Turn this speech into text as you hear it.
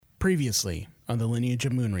Previously, on the Lineage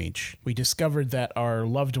of Moonreach, we discovered that our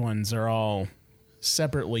loved ones are all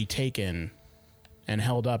separately taken and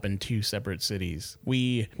held up in two separate cities.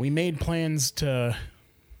 We made plans to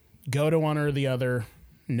go to one or the other,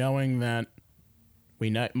 knowing that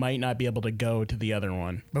we might not be able to go to the other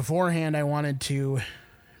one. Beforehand, I wanted to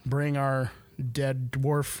bring our dead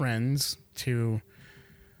dwarf friends to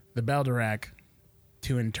the Beldorak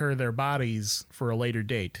to inter their bodies for a later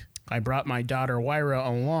date. I brought my daughter Wyra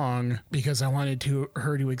along because I wanted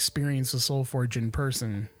her to experience the Soulforge in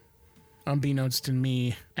person. Unbeknownst to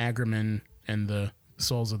me, Agriman and the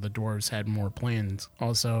souls of the dwarves had more plans.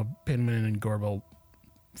 Also, Pinwin and Gorbel,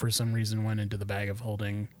 for some reason, went into the Bag of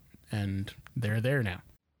Holding, and they're there now.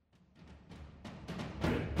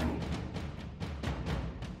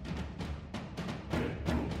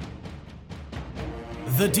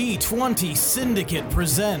 The D20 Syndicate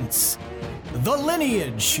presents The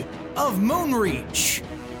Lineage of Moonreach.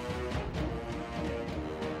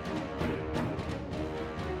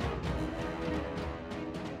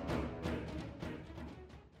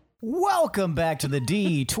 Welcome back to the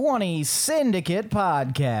D20 Syndicate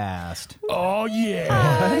podcast. Oh,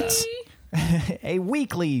 yeah! What? A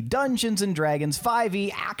weekly Dungeons & Dragons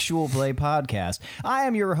 5e actual play podcast. I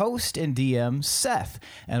am your host and DM, Seth,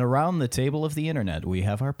 and around the table of the internet, we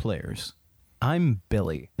have our players. I'm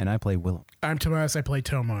Billy, and I play Willem. I'm Tomas, I play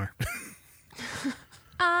Tomar.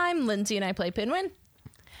 I'm Lindsay, and I play Pinwin.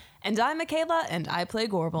 And I'm Michaela, and I play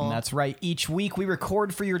Gorbel. And that's right. Each week we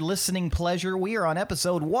record for your listening pleasure. We are on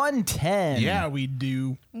episode 110. Yeah, we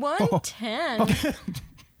do. 110.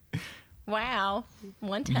 Wow.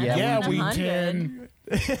 110. Yeah, and we 100.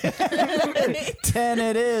 can. 10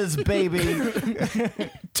 it is, baby.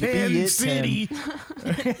 10 City.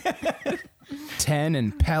 10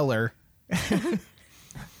 and Peller.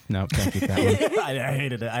 No, don't get that one. I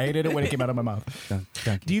hated it. I hated it when it came out of my mouth.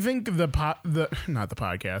 Don't Do you think not the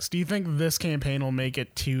podcast, do you think this campaign will make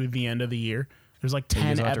it to the end of the year? There's like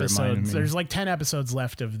 10 you'll have to remind episodes. me. There's like 10 episodes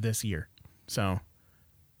left of this year. So,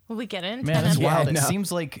 Will we get in? Man, that's 10 wild.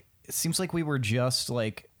 episodes? It seems like we were just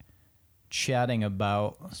like chatting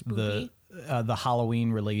about the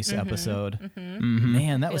Halloween release episode.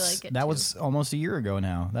 Man, that Feel was like it that too. was almost a year ago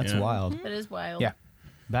now. That's Yeah. wild. That is wild. Yeah.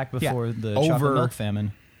 Back before the Over- chocolate milk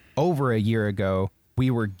famine. Over a year ago,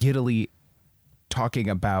 we were giddily talking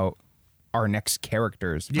about our next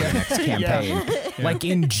characters for the next campaign. Like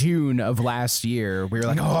in June of last year, we were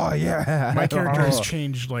like, oh, yeah. my character has Oh.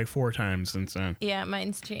 changed like 4 times since then. Yeah,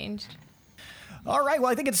 mine's changed. All right,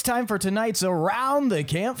 well, I think it's time for tonight's Around the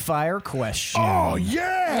Campfire question. Oh,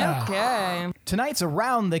 yeah! Okay. Tonight's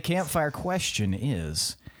Around the Campfire question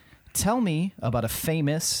is, tell me about a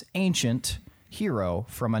famous, ancient hero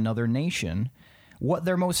from another nation, what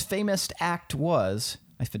their most famous act was,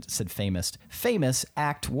 I said famous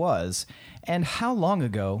act was, and how long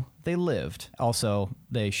ago they lived. Also,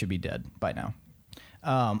 they should be dead by now.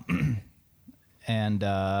 And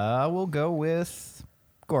we'll go with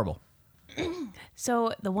Gorbel.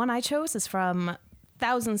 So the one I chose is from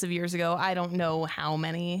thousands of years ago. I don't know how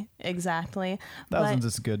many exactly. Thousands but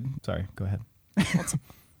is good. Sorry, go ahead.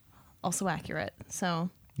 also accurate.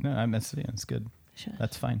 So No, I missed it. It's good. Shush.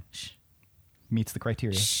 That's fine. Meets the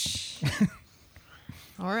criteria.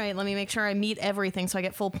 all right, let me make sure I meet everything so I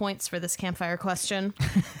get full points for this campfire question.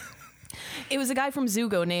 It was a guy from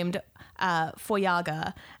Zugo named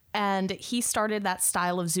Foyaga, and he started that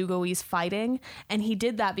style of Zugoese fighting, and he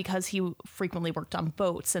did that because he frequently worked on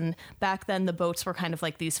boats, and back then the boats were kind of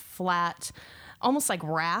like these flat, almost like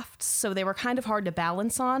rafts, so they were kind of hard to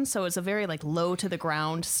balance on, so it was a very like low to the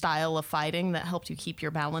ground style of fighting that helped you keep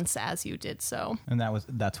your balance as you did so. And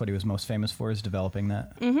that's what he was most famous for, is developing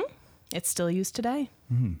that. It's still used today.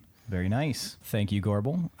 Very nice. Thank you,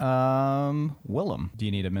 Gorbel. Willem, do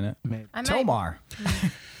you need a minute? I might. Tomar.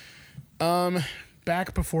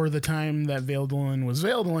 Back before the time that Veldolin was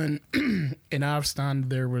Veldolin, in Avstand,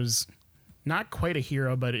 there was not quite a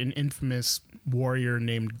hero, but an infamous warrior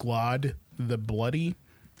named Glod the Bloody.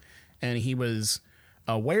 And he was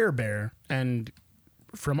a werebear. And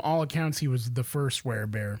from all accounts, he was the first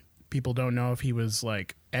werebear. People don't know if he was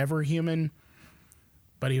like ever human,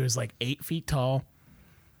 but he was like 8 feet tall.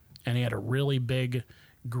 And he had a really big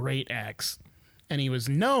great axe. And he was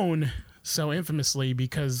known so infamously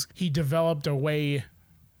because he developed a way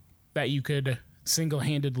that you could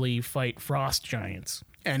single-handedly fight frost giants,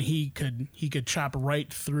 and he could chop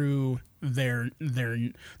right through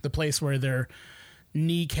the place where their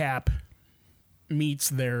kneecap meets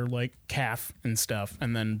their like calf and stuff,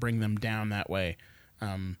 and then bring them down that way.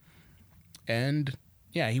 And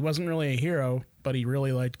yeah, he wasn't really a hero, but he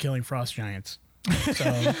really liked killing frost giants. So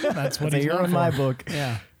that's what It's a he's hero known in my for. book.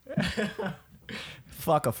 Yeah.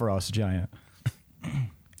 Fuck a frost giant.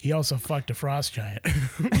 He also fucked a frost giant.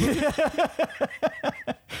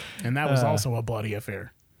 And that was also a bloody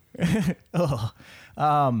affair.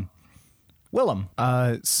 Willem.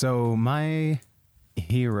 So my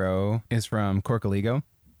hero is from Corcoligo.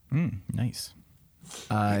 Nice.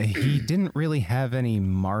 He didn't really have any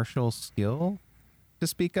martial skill to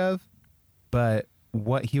speak of, but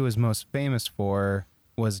what he was most famous for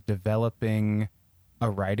was developing a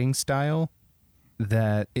writing style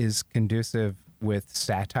that is conducive with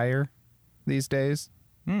satire these days.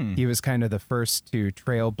 He was kind of the first to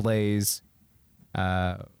trailblaze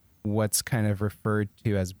what's kind of referred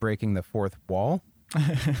to as breaking the fourth wall.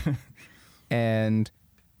 And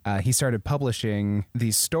he started publishing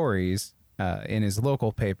these stories in his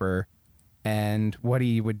local paper. And what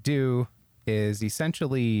he would do is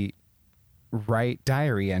essentially write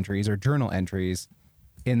diary entries or journal entries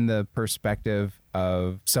in the perspective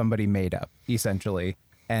of somebody made up, essentially.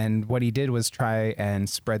 And what he did was try and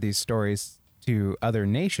spread these stories to other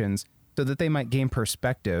nations so that they might gain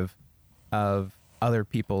perspective of other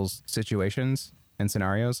people's situations and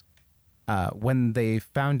scenarios. When they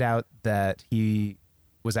found out that he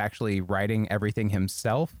was actually writing everything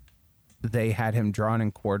himself, they had him drawn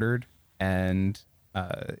and quartered, and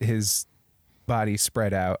his body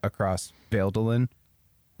spread out across Veldolin.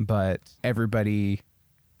 But everybody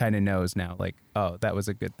kind of knows now, like, oh, that was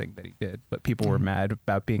a good thing that he did. But people were mad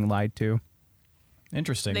about being lied to.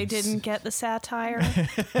 Interesting. They didn't get the satire.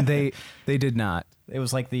 They did not. It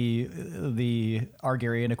was like the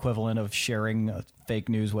Argarian equivalent of sharing a fake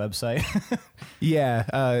news website. Yeah,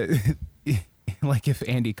 like if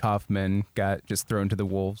Andy Kaufman got just thrown to the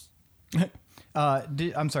wolves.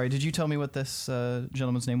 I'm sorry, did you tell me what this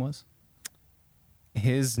gentleman's name was?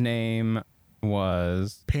 His name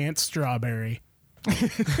was... Pants Strawberry.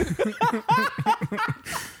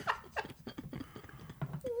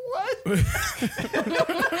 What?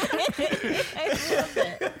 I love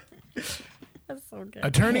it. That's so good.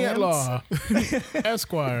 Attorney at law.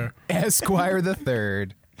 Esquire. Esquire the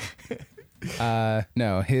Third.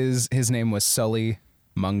 No, his name was Sully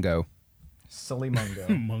Mungo. Sully Mungo.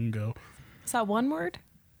 Mungo. Is that one word?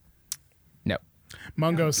 No.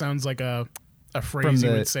 Mungo sounds like a From phrase you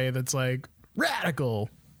the- would say that's like radical.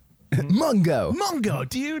 Mungo. Mungo,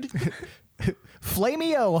 dude.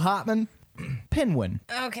 Flamio Hotman. Pinwin.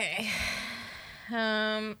 Okay.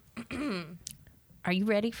 Are you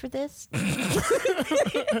ready for this?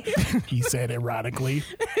 He said erotically.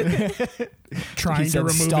 Trying He to said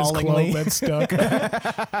remove his stallingly. cloak that stuck.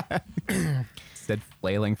 Said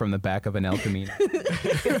flailing from the back of an El Camino.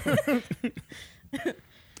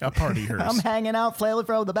 A party hearse. I'm hanging out, flailing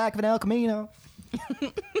from the back of an El Camino.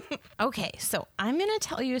 Okay, so I'm gonna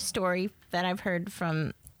tell you a story that I've heard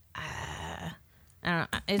from. I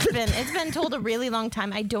don't know. It's been told a really long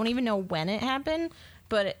time. I don't even know when it happened,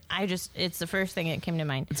 but it's the first thing that came to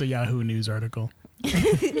mind. It's a Yahoo News article.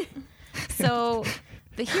 So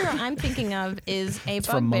the hero I'm thinking of is a It's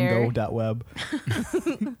from bugbear, mungo.web.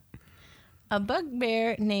 a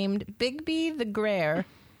bugbear named Bigby the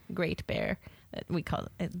Great Bear. We call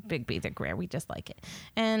it Bigby the Great. We just like it.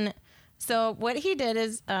 And so what he did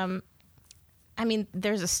is,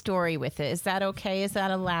 there's a story with it. Is that okay? Is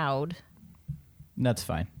that allowed? That's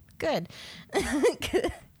fine. Good.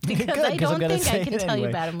 Good, Because 'cause I I'm don't gonna think I say can it tell you anyway.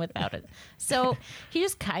 about him without it. So he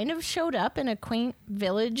just kind of showed up in a quaint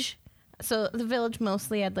village. So the village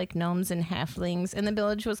mostly had like gnomes and halflings, and the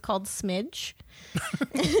village was called Smidge.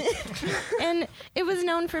 And it was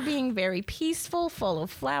known for being very peaceful, full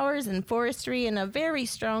of flowers and forestry, and a very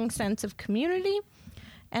strong sense of community.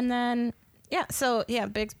 And then,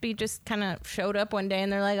 Bixby just kind of showed up one day,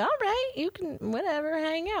 and they're like, all right, you can, whatever,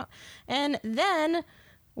 hang out. And then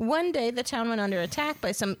one day the town went under attack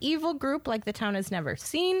by some evil group like the town has never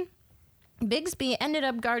seen. Bigsby ended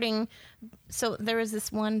up guarding. So there was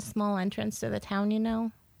this one small entrance to the town,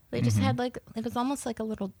 They just had it was almost like a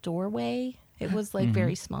little doorway. It was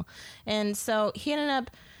very small. And so he ended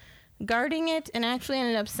up guarding it and actually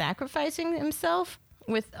ended up sacrificing himself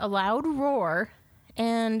with a loud roar.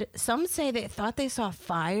 And some say they thought they saw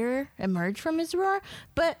fire emerge from his roar,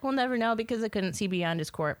 but we'll never know because they couldn't see beyond his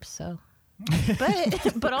corpse. So,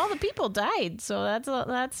 but all the people died. So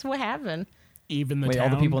that's what happened. Even the Wait, town.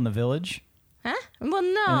 all the people in the village? Huh? Well,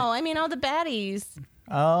 no. All the baddies.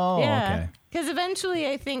 Oh, Yeah. okay. Because eventually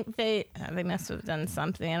I think they must have done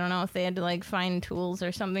something. I don't know if they had to find tools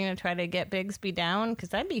or something to try to get Bigsby down, because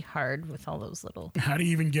that'd be hard with all those little How do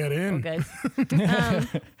you even get in? guys.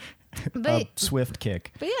 A But swift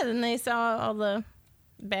kick. yeah, then they saw all the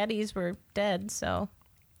baddies were dead. So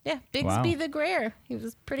yeah, Bigsby Wow. the Greer. He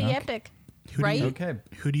was pretty epic. right? Okay.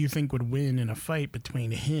 Who do you think would win in a fight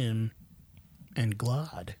between him and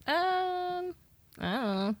Glod? I don't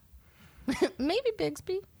know. Maybe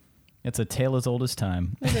Bigsby. It's a tale as old as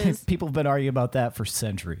time. It is. People have been arguing about that for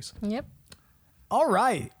centuries. Yep. All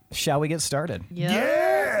right. Shall we get started?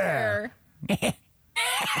 Yeah.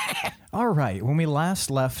 All right. When we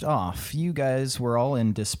last left off, you guys were all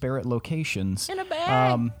in disparate locations. In a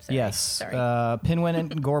bag. Sorry. Yes. Sorry. Pinwin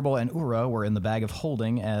and Gorbel and Ura were in the bag of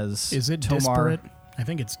holding as Is it Tomar. disparate? I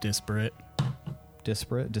think it's disparate.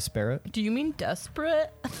 Disparate? Do you mean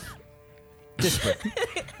desperate? Disparate.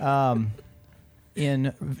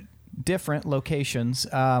 In different locations.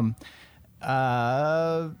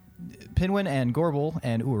 Pinwin and Gorbel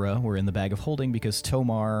and Ura were in the bag of holding because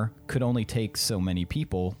Tomar could only take so many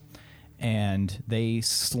people, and they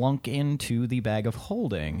slunk into the bag of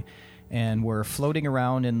holding and were floating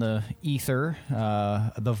around in the ether,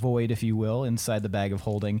 the void, if you will, inside the bag of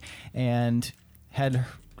holding, and had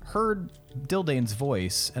heard Dildane's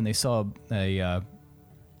voice, and they saw a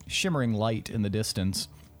shimmering light in the distance,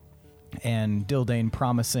 and Dildane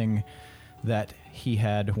promising that he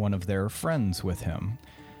had one of their friends with him.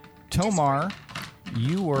 Tomar,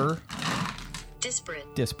 you were...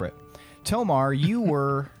 Disparate. Tomar, you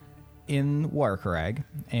were in Wirekrag,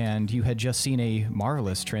 and you had just seen a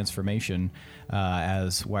marvelous transformation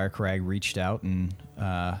as Wirekrag reached out and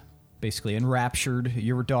basically enraptured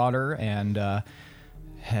your daughter and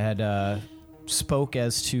had spoke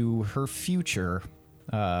as to her future,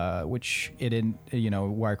 which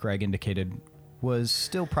Wirekrag indicated was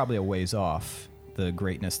still probably a ways off the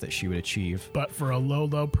greatness that she would achieve. But for a low,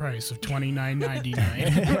 low price of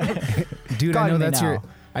 $29.99. Dude, God I know me that's now.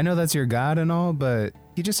 your god and all, but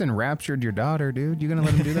he just enraptured your daughter, dude. You gonna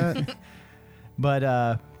let him do that?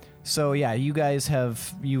 But so yeah, you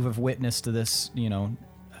have witnessed this,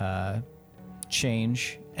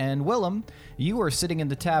 change. And Willem, you were sitting in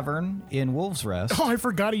the tavern in Wolf's Rest, Oh, I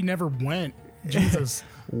forgot he never went. Jesus.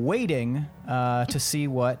 waiting to see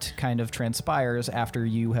what kind of transpires after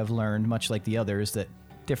you have learned, much like the others, that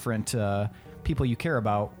different people you care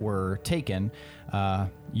about were taken.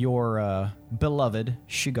 Your beloved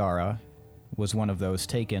Shigara was one of those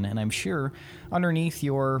taken, and I'm sure underneath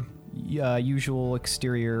your usual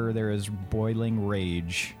exterior there is boiling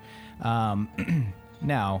rage.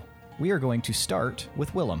 Now, we are going to start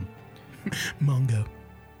with Willem. Mungo.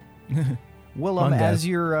 Willem, Monday. as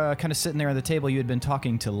you're kind of sitting there at the table, you had been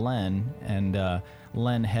talking to Len, and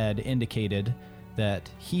Len had indicated that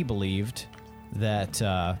he believed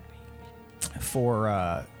that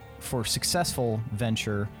for successful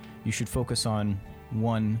venture, you should focus on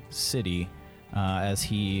one city, as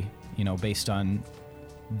he, based on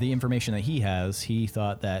the information that he has, he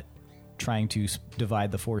thought that trying to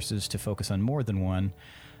divide the forces to focus on more than one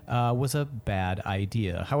was a bad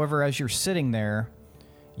idea. However, as you're sitting there,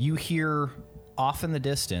 you hear off in the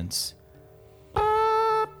distance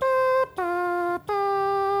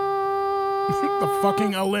The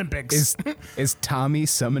fucking Olympics. Is Tommy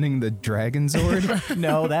summoning the Dragon Zord?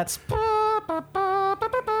 no, that's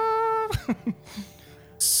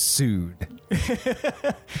Sued.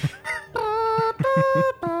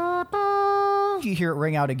 you hear it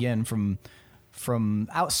ring out again from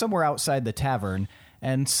out somewhere outside the tavern,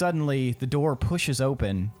 and suddenly the door pushes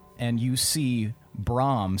open and you see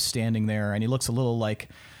Brahm standing there, and he looks a little like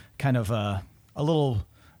kind of a little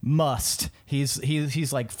mussed.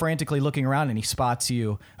 He's like frantically looking around, and he spots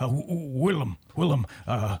you. Willem,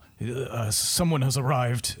 someone has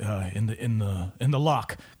arrived in the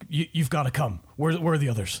lock. You've got to come. Where are the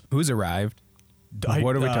others? Who's arrived?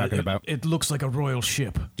 What are we talking about? It looks like a royal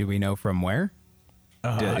ship. Do we know from where?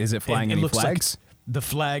 Is it flying It any looks like flags? the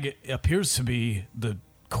flag appears to be the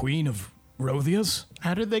Queen of Rothia's.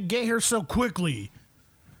 How did they get here so quickly?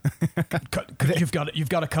 You've got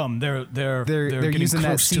to come. They're getting using that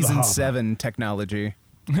close to the season hub. 7 technology.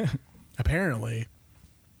 Apparently.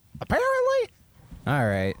 All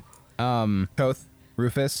right. Koth,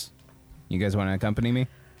 Rufus, you guys want to accompany me?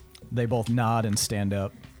 They both nod and stand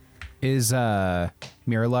up. Is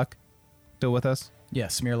Miraluk still with us?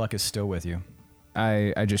 Yes, Smearluck is still with you.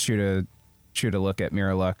 I just shoot a look at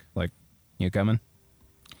Miraluk, like, you coming?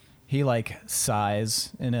 He like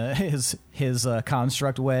sighs in his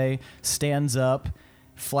construct way, stands up,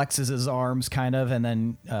 flexes his arms kind of, and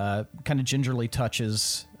then kind of gingerly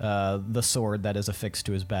touches the sword that is affixed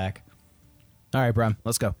to his back. All right, Bram,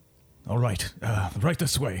 let's go. All right, right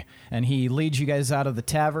this way. And he leads you guys out of the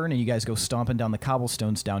tavern, and you guys go stomping down the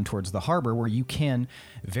cobblestones down towards the harbor, where you can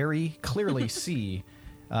very clearly see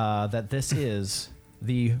that this is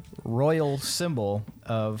the royal symbol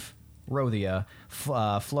of Rothia,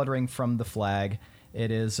 fluttering from the flag. It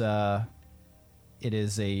is It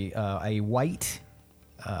is a white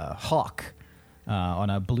hawk on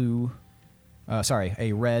a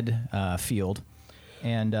a red field.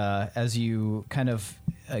 And as you kind of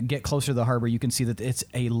get closer to the harbor, you can see that it's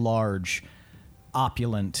a large,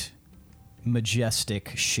 opulent,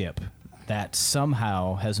 majestic ship that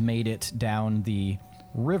somehow has made it down the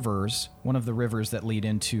rivers, one of the rivers that lead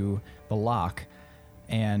into the loch.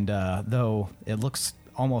 And though it looks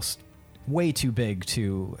almost way too big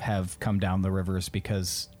to have come down the rivers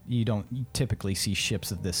because you don't typically see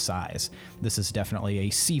ships of this size, this is definitely a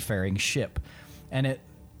seafaring ship. And it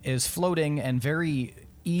is floating and very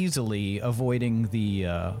easily avoiding the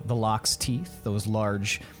loch's teeth, those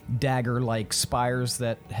large dagger-like spires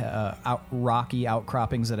that rocky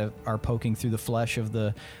outcroppings that are poking through the flesh of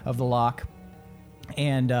the loch,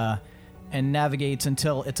 and navigates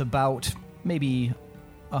until it's about maybe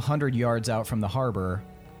 100 yards out from the harbor,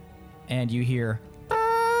 and you hear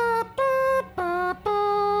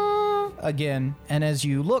again. And as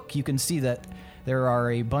you look, you can see that there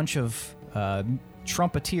are a bunch of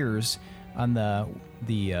trumpeteers on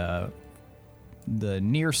the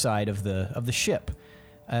near side of the ship,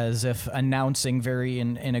 as if announcing very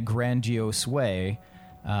in a grandiose way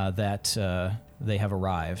that they have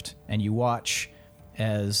arrived. And you watch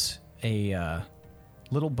as a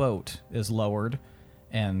little boat is lowered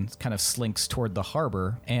and kind of slinks toward the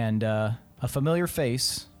harbor, and a familiar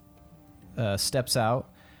face steps out,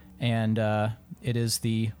 and it is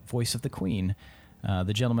the voice of the Queen.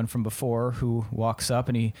 The gentleman from before, who walks up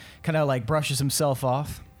and he kind of like brushes himself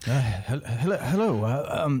off. Hello.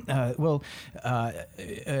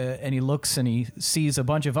 And he looks and he sees a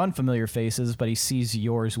bunch of unfamiliar faces, but he sees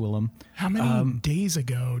yours, Willem. How many days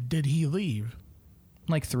ago did he leave?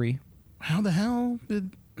 Like 3. How the hell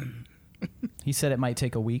did... He said it might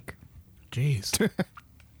take a week. Jeez.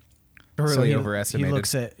 Totally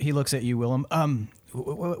overestimated. He looks at you, Willem.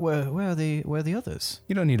 Where are the others?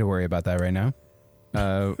 You don't need to worry about that right now.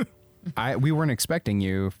 We weren't expecting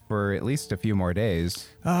you for at least a few more days.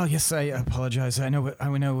 Oh, yes, I apologize. I know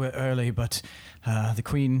we're early, but the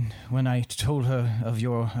Queen, when I told her of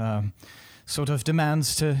your sort of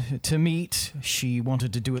demands to meet, she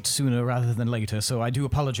wanted to do it sooner rather than later. So I do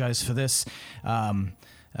apologize for this.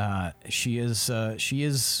 She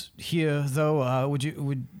is here though. Are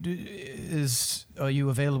you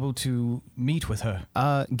available to meet with her?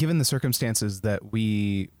 Given the circumstances that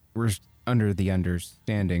we were under the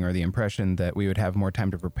understanding or the impression that we would have more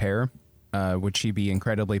time to prepare, would she be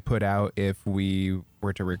incredibly put out if we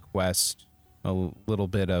were to request a little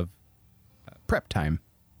bit of prep time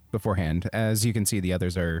beforehand? As you can see, the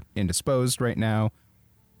others are indisposed right now.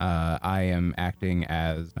 I am acting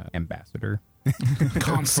as ambassador.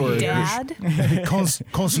 Dad?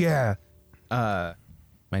 Concierge. My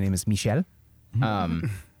name is Michel. No,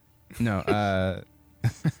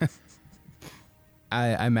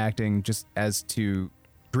 I'm acting just as to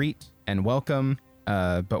greet and welcome,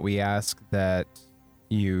 but we ask that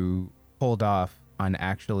you hold off on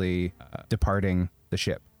actually departing the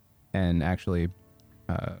ship and actually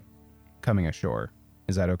coming ashore.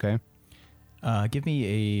 Is that okay? Give me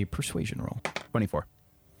a persuasion roll. 24.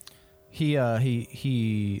 He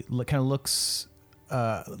kind of looks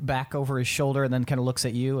back over his shoulder and then kind of looks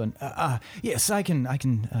at you and yes, I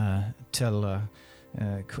can tell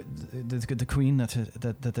the Queen that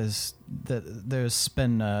there's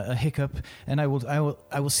been a hiccup, and I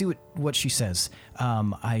will see what she says.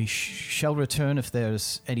 I shall return if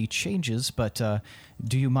there's any changes, but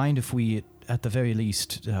do you mind if we at the very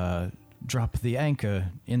least drop the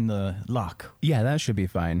anchor in the loch? Yeah, that should be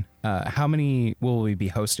fine. How many will we be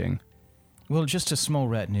hosting? Well, just a small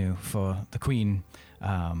retinue for the Queen.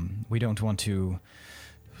 We don't want to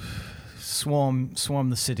swarm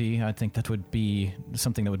the city. I think that would be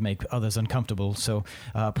something that would make others uncomfortable. So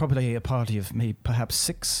probably a party of maybe perhaps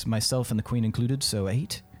 6, myself and the Queen included, so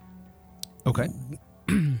 8. Okay.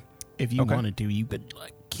 If you wanted to, you could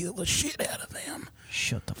kill the shit out of them.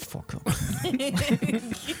 Shut the fuck up.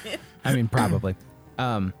 I mean, probably.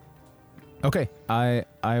 Okay,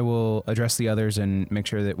 I will address the others and make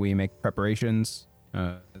sure that we make preparations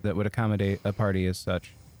that would accommodate a party as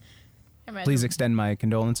such. Please extend my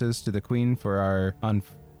condolences to the Queen for our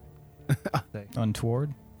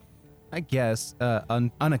untoward, I guess,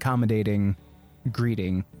 unaccommodating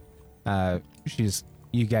greeting.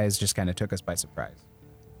 You guys just kind of took us by surprise.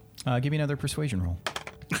 Give me another persuasion roll.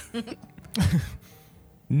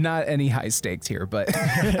 Not any high stakes here, but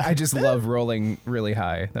I just love rolling really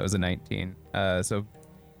high. That was a 19. So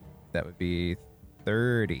that would be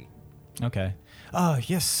 30. Okay.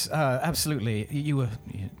 Yes, absolutely.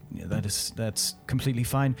 That's completely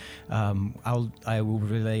fine. I will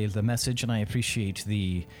relay the message, and I appreciate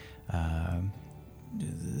the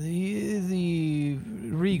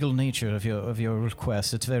regal nature of your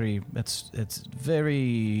request. It's very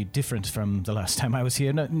different from the last time I was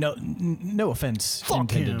here. No offense Fuck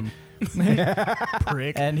intended. him.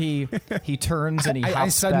 Prick. And he turns and he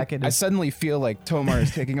hops back into. I suddenly feel like Tomar is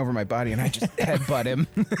taking over my body, and I just headbutt him.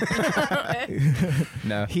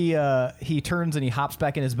 No. He turns and he hops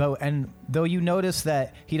back in his boat, and though you notice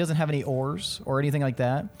that he doesn't have any oars or anything like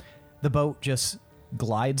that, the boat just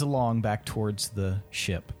glides along back towards the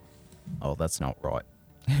ship. Oh, that's not right.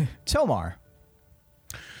 Tomar.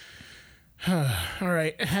 All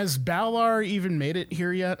right. Has Balar even made it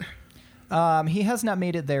here yet? He has not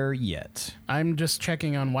made it there yet. I'm just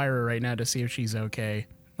checking on Wyra right now to see if she's okay.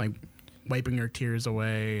 Like, wiping her tears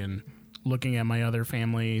away and looking at my other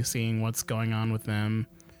family, seeing what's going on with them.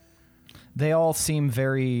 They all seem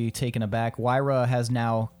very taken aback. Wyra has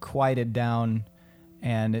now quieted down,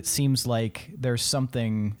 and it seems like there's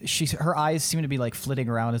something. Her eyes seem to be like flitting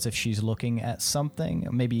around as if she's looking at something,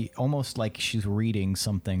 maybe almost like she's reading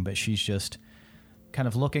something, but she's just kind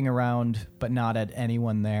of looking around, but not at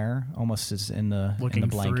anyone there, almost as in the blank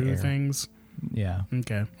through air. things. Yeah.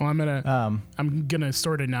 Okay. Well, I'm gonna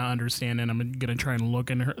sort of not understand, and I'm gonna try and look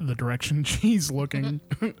in the direction she's looking.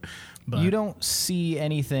 But You don't see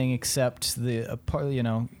anything except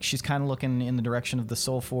she's kind of looking in the direction of the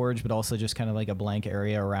Soul Forge, but also just kind of like a blank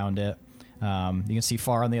area around it. You can see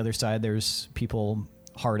far on the other side, there's people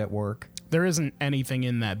hard at work. there isn't anything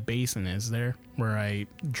in that basin, is there? Where I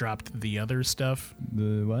dropped the other stuff.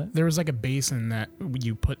 The what? There was like a basin that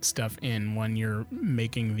you put stuff in when you're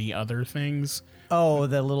making the other things. Oh,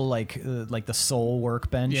 the little like the soul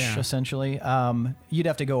workbench, Yeah. essentially. You'd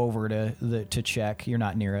have to go over to check. You're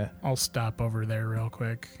not near it. I'll stop over there real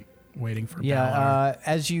quick, waiting for Balar. Yeah.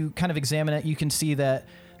 As you kind of examine it, you can see that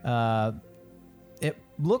it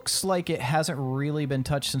looks like it hasn't really been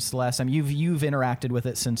touched since the last time you've interacted with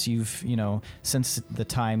it since since the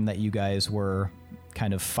time that you guys were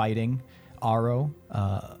kind of fighting Aro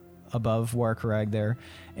above Warkarag there,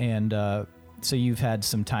 and so you've had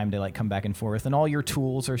some time to like come back and forth, and all your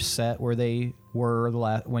tools are set where they were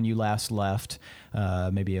when you last left,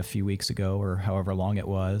 maybe a few weeks ago or however long it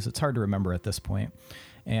was. It's hard to remember at this point,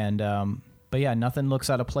 and but yeah, nothing looks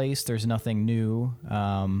out of place. There's nothing new,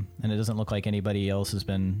 and it doesn't look like anybody else has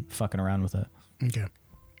been fucking around with it. Okay.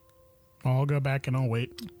 I'll go back and I'll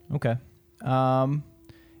wait. Okay.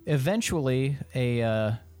 Eventually,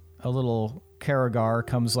 a little Karagar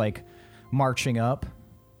comes like marching up.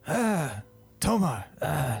 Tomar,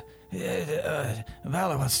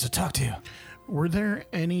 Valor wants to talk to you. Were there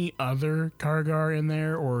any other Kargar in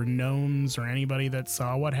there, or gnomes, or anybody that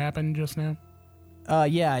saw what happened just now?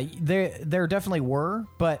 Yeah, there definitely were,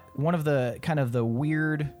 but one of the kind of the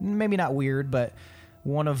weird, maybe not weird, but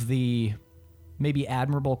one of the maybe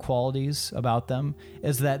admirable qualities about them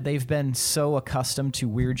is that they've been so accustomed to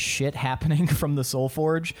weird shit happening from the Soul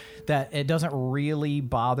Forge that it doesn't really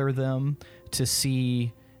bother them to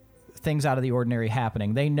see things out of the ordinary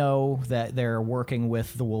happening. They know that they're working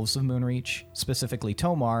with the Wolves of Moonreach, specifically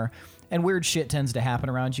Tomar, and weird shit tends to happen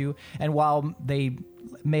around you. And while they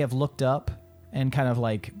may have looked up and kind of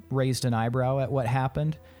like raised an eyebrow at what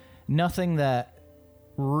happened, nothing that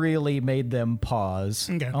really made them pause.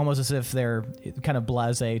 Okay. Almost as if they're kind of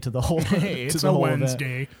blasé to the whole. Hey, to it's the a whole event.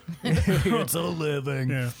 Wednesday. It's a living.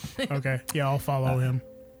 Yeah. Okay. Yeah, I'll follow him.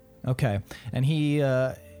 Okay, and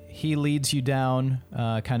he leads you down,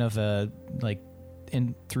 kind of like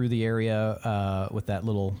in through the area with that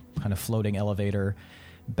little kind of floating elevator,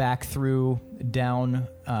 back through down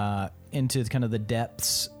into kind of the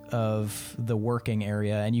depths of the working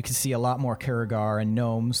area, and you can see a lot more Karagar and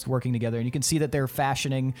gnomes working together, and you can see that they're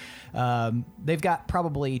fashioning. They've got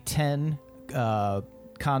probably 10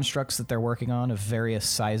 constructs that they're working on of various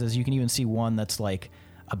sizes. You can even see one that's like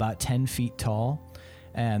about 10 feet tall.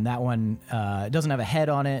 And that one doesn't have a head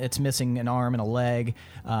on it. It's missing an arm and a leg,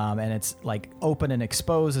 and it's like open and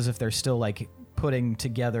exposed as if they're still like putting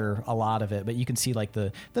together a lot of it. But you can see like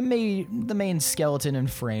the main skeleton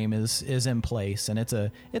and frame is in place, and it's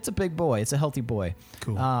a big boy. It's a healthy boy.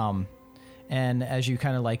 Cool. And as you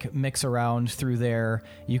kind of like mix around through there,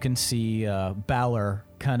 you can see Balor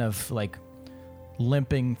kind of like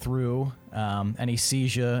limping through, and he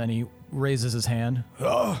sees you, and he raises his hand.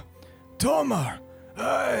 Oh, Tomar.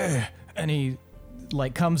 Hey. And he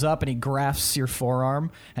like comes up and he grasps your forearm,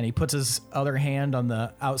 and he puts his other hand on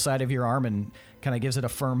the outside of your arm and kind of gives it a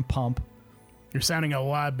firm pump. You're sounding a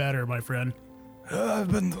lot better, my friend.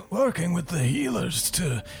 I've been working with the healers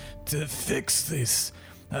to fix this.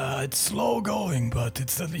 It's slow going, but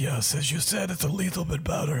it's yes, as you said, it's a little bit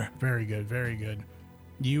better. Very good, very good.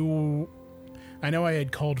 I know I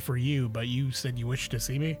had called for you, but you said you wished to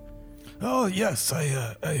see me? Oh yes, I'm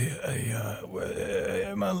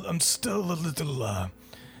still a little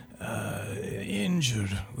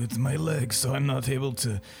injured with my leg, so I'm not able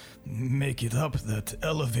to make it up that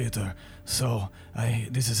elevator. So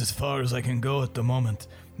this is as far as I can go at the moment.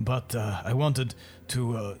 But I wanted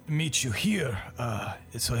to meet you here,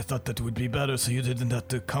 so I thought that would be better, so you didn't have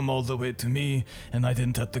to come all the way to me, and I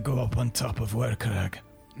didn't have to go up on top of Werkrag.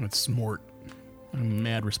 That's smart.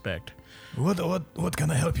 Mad respect. What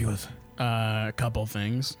can I help you with? A couple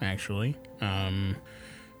things, actually.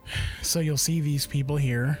 So you'll see these people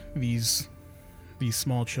here, these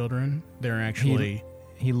small children. They're actually.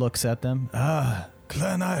 He looks at them.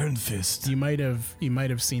 Clan Iron Fist. You might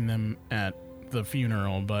have seen them at the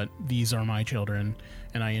funeral, but these are my children,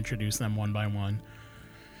 and I introduce them one by one.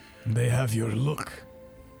 They have your look,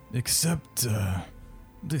 except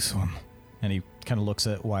this one. And he kind of looks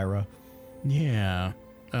at Wyra. Yeah.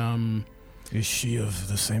 Is she of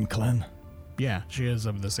the same clan? Yeah, she is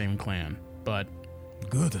of the same clan, but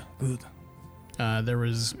Good. there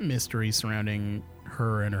was mystery surrounding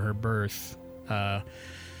her and her birth. Her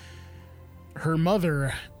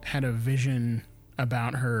mother had a vision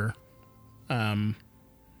about her, and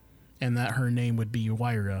that her name would be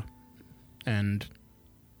Wyra. And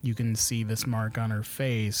you can see this mark on her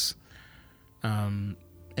face. And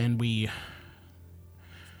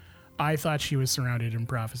I thought she was surrounded in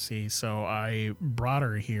prophecy, so I brought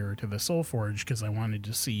her here to the Soul Forge because I wanted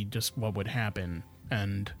to see just what would happen.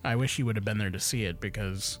 And I wish you would have been there to see it,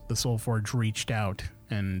 because the Soul Forge reached out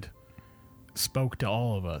and spoke to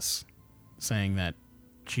all of us, saying that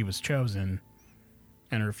she was chosen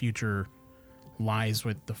and her future lies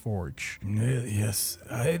with the Forge. Yes,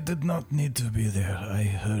 I did not need to be there. I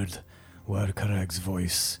heard Werkrag's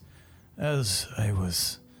voice as I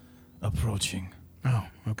was approaching. Oh,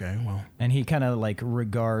 okay, well. And he kind of like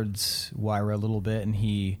regards Wyra a little bit, and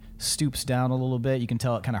he stoops down a little bit. You can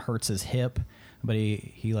tell it kind of hurts his hip, but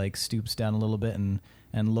he like stoops down a little bit and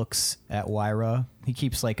looks at Wyra. He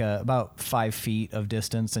keeps like about 5 feet of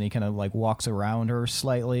distance, and he kind of like walks around her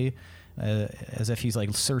slightly, as if he's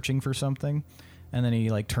like searching for something. And then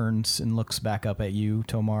he like turns and looks back up at you,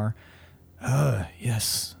 Tomar.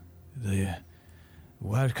 Yes, the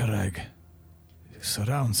Werkrag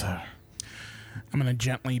surrounds her. I'm going to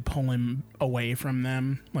gently pull him away from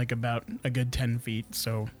them, like about a good 10 feet,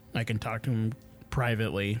 so I can talk to him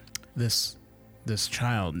privately. This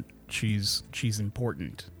child, she's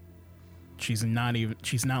important. She's not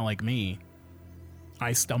like me.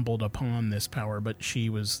 I stumbled upon this power, but she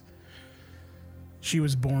was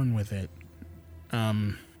born with it.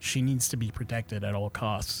 She needs to be protected at all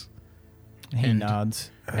costs. He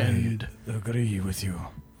nods. I agree with you.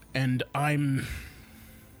 And I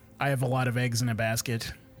have a lot of eggs in a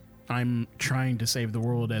basket. I'm trying to save the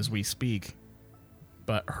world as we speak,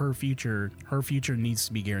 but her future needs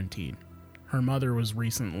to be guaranteed. Her mother was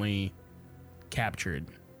recently captured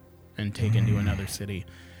and taken to another city,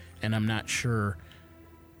 and I'm not sure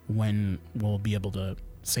when we'll be able to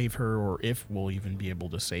save her, or if we'll even be able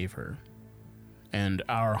to save her. And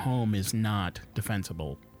our home is not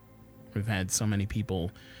defensible. We've had so many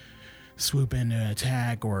people swoop in to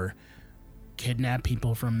attack or kidnap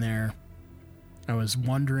people from there. I was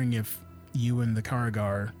wondering if you and the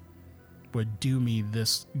Kargar would do me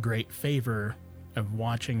this great favor of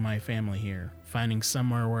watching my family here, finding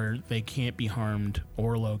somewhere where they can't be harmed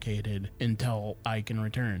or located until I can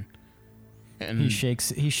return. And He shakes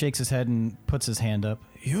his head and puts his hand up.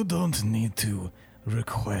 You don't need to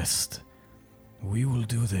request. We will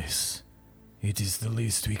do this. It is the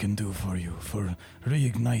least we can do for you, for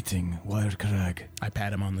reigniting Werkrag. I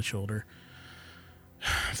pat him on the shoulder.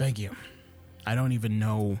 Thank you. I don't even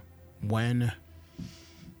know when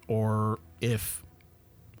or if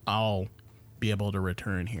I'll be able to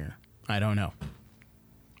return here. I don't know.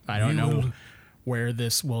 I don't know where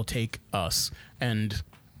this will take us. And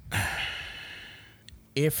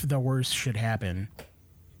if the worst should happen,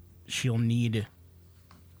 she'll need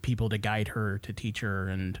people to guide her, to teach her,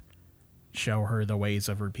 and show her the ways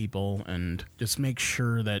of her people, and just make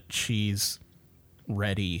sure that she's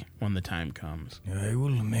ready when the time comes. I will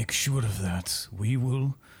make sure of that. We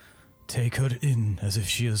will take her in as if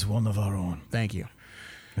she is one of our own. Thank you.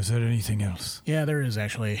 Is there anything else? Yeah, there is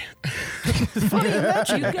actually. You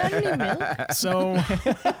got any milk? So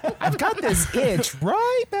I've got this itch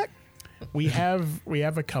right back. we have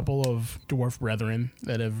a couple of dwarf brethren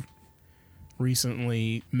that have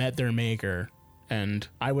recently met their maker And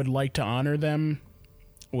I would like to honor them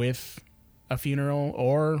with a funeral,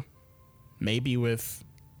 or maybe with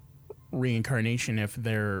reincarnation if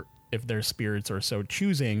their spirits are so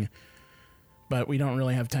choosing. But we don't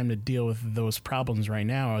really have time to deal with those problems right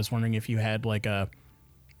now. I was wondering if you had like a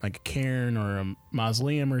cairn or a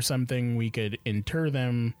mausoleum or something we could inter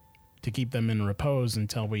them to keep them in repose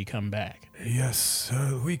until we come back. Yes,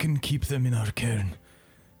 we can keep them in our cairn.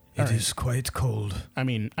 It Alright. is quite cold. I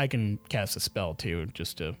mean, I can cast a spell too,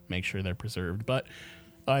 just to make sure they're preserved. But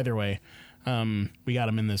either way, we got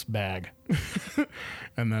them in this bag.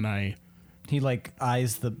 And then He like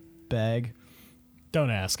eyes the bag. don't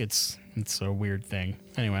ask. It's a weird thing.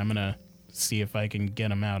 Anyway, I'm gonna see if I can get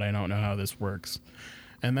them out. I don't know how this works.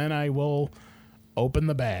 And then I will open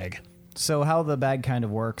the bag. So how the bag kind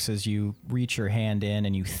of works is you reach your hand in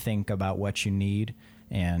and you think about what you need,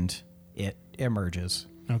 and it emerges.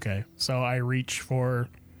 Okay, so I reach for.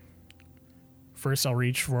 First, I'll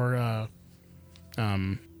reach for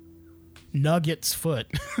Nugget's foot.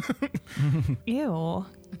 Ew.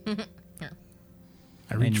 I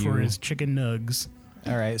reach And for you- his chicken nugs.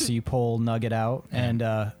 All right, so you pull Nugget out, and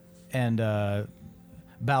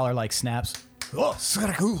Balor like snaps, Oh,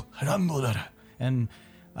 Saraku, Rambodar. and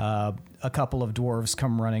a couple of dwarves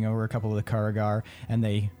come running over, a couple of the Karagar, and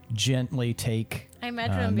they gently take I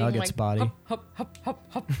imagine him being Nugget's like, body.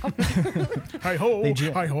 Hi ho, They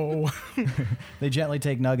ju- hi ho. They gently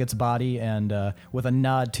take Nugget's body, and with a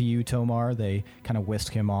nod to you, Tomar, they kind of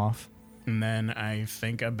whisk him off. And then I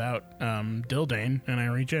think about Dildane, and I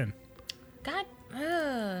reach in. God, we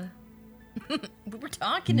were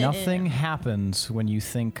talking to Nothing him. happens when you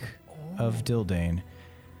think of Dildane.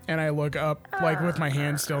 And I look up, like with my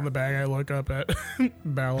hand still in the bag, I look up at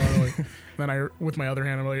Balor. Like, then I, with my other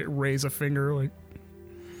hand, I like raise a finger. Like,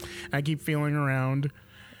 I keep feeling around.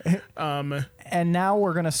 And now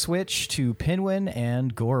we're going to switch to Pinwin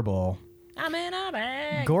and Gorbel. I'm in a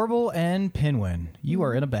bag. Gorbel and Pinwin, you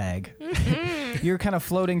are in a bag. You're kind of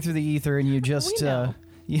floating through the ether, and you just We know.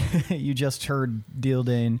 you just heard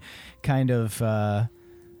Dildane kind of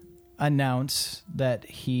announce that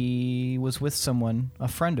he was with someone, a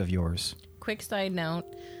friend of yours. Quick side note: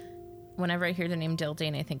 whenever I hear the name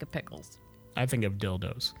Dildane, I think of pickles. I think of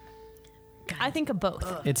dildos. I think of both.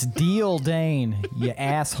 It's Dildane, you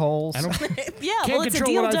assholes. I don't. Yeah, Can't well, it's a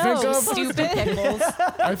control what I think dildo. of. Stupid pickles.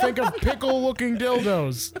 I think of pickle-looking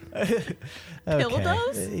dildos.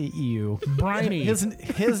 Pildos? You. Briny.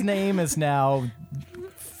 His name is now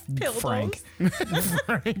Frank.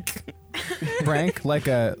 Frank, like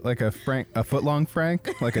a Frank, a foot-long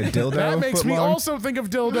Frank, like a dildo. That makes me foot-long? also think of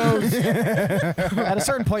dildos. At a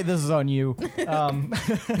certain point, this is on you. I'm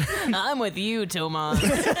with you, Toman.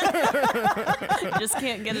 Just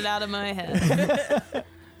can't get it out of my head.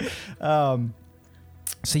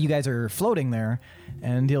 So you guys are floating there,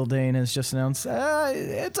 and Dildane has just announced,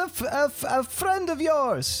 it's a friend of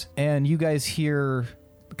yours. And you guys hear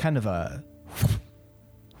kind of a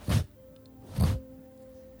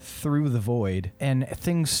through the void, and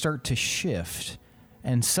things start to shift.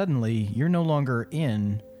 And suddenly, you're no longer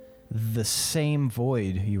in the same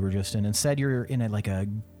void you were just in. Instead, you're in a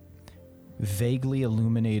vaguely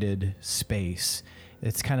illuminated space.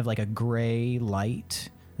 It's kind of like a gray light.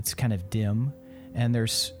 It's kind of dim. And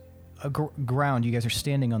there's a ground. You guys are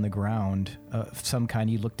standing on the ground of some kind.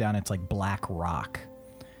 You look down, it's like black rock.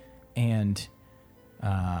 And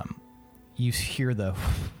you hear the...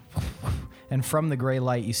 And from the gray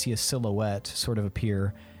light, you see a silhouette sort of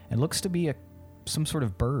appear. It looks to be some sort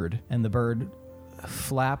of bird. And the bird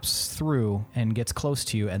flaps through and gets close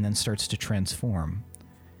to you and then starts to transform.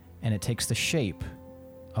 And it takes the shape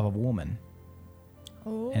of a woman.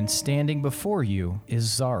 And standing before you is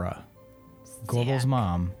Zara, Gorbel's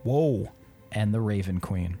mom, Whoa. and the Raven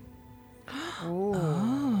Queen.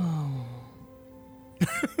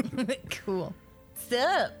 Cool. What's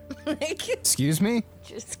up? Excuse me?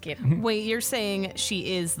 Just kidding. Wait, you're saying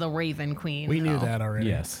she is the Raven Queen? We knew that already.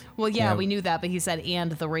 Yes. Well, yeah, Yeah. we knew that, but he said,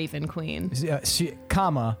 and the Raven Queen.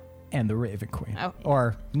 Comma, and the Raven Queen. Oh.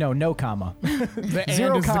 Or, no comma. The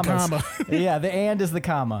Zero and is commas. the comma. Yeah, the and is the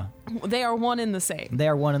comma. They are one and the same. They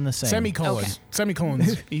are one and the same. Semicolon. Okay.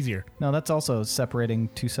 Semicolon's easier. No, that's also separating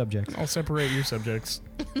two subjects. I'll separate your subjects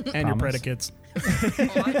and your Promise. predicates.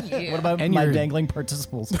 What about And my your- dangling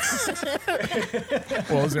participles?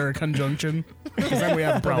 Well, is there a conjunction? Because then we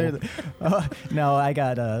have a problem. No, I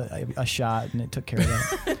got a shot and it took care of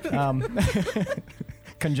that.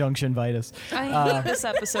 Conjunction vitus. I hate this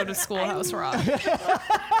episode of Schoolhouse Rock.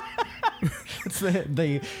 It's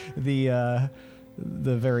the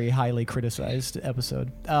the very highly criticized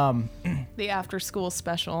episode. The after school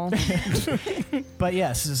special. But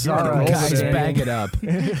yes, You're Zara on a roll Guys, today. bag it up.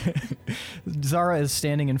 Zara is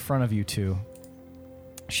standing in front of you two.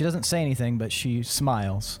 She doesn't say anything, but she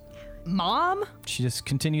smiles. Mom? She just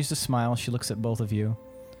continues to smile. She looks at both of you.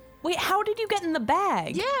 Wait, how did you get in the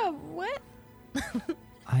bag? Yeah, what?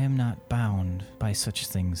 I am not bound by such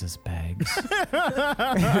things as bags.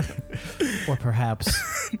 Or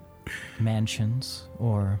perhaps mansions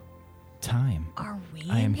or time. Are we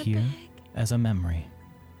I am in the here bag? as a memory.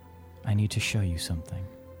 I need to show you something.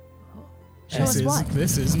 Show us what?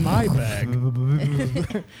 This is my bag.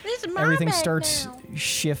 This is my Everything bag starts now.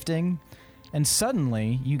 shifting, and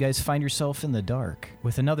suddenly you guys find yourself in the dark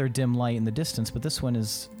with another dim light in the distance, but this one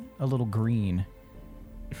is a little green.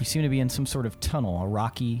 You seem to be in some sort of tunnel, a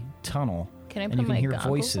rocky tunnel, Can I and put you can my hear goggles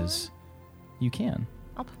voices. You can. on?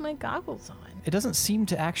 I'll put my goggles on. It doesn't seem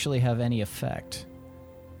to actually have any effect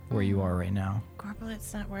where you are right now. Corporal,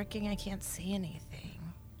 it's not working. I can't see anything.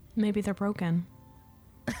 Maybe they're broken.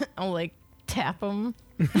 I'll like tap them.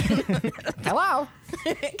 Hello.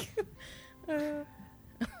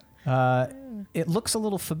 It looks a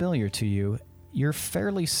little familiar to you. You're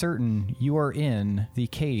fairly certain you are in the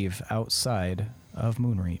cave outside of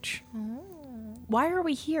Moonreach. Why are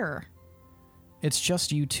we here? It's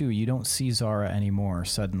just you two. You don't see Zara anymore.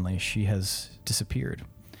 Suddenly, she has disappeared.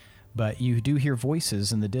 But you do hear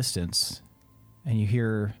voices in the distance, and you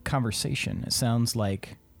hear conversation. It sounds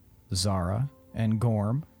like Zara and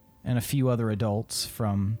Gorm and a few other adults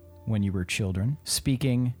from when you were children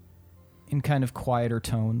speaking in kind of quieter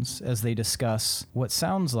tones as they discuss what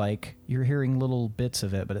sounds like you're hearing little bits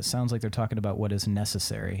of it, but it sounds like they're talking about what is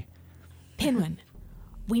necessary. Pinwin,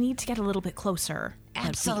 we need to get a little bit closer.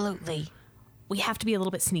 Absolutely. We have to be a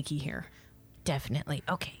little bit sneaky here. Definitely.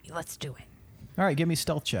 Okay, let's do it. All right, give me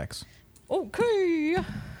stealth checks. Okay.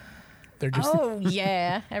 They're just Oh,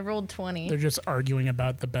 yeah. I rolled 20. they're just arguing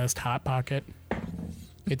about the best hot pocket.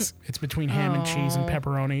 It's between ham and cheese and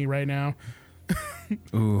pepperoni right now.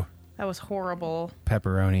 Ooh, That was horrible.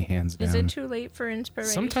 pepperoni hands down. Is it too late for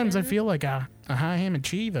inspiration? Sometimes I feel like a hot ham and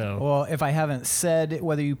cheese though. Well, if I haven't said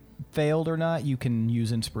whether you failed or not, you can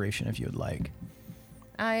use inspiration if you would like.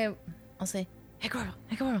 I'll say, hey, Coral.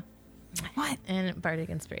 What? And Bardic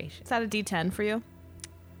Inspiration. Is that a D10 for you?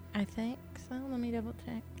 I think so. Let me double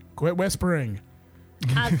check. Quit whispering.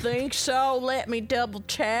 I think so. Let me double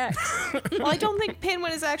check. Well, I don't think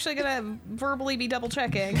Pinwin is actually going to verbally be double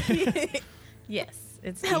checking. Yes,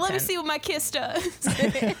 it's Let me D10. see what my kiss does.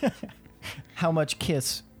 How much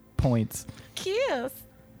kiss points? Kiss.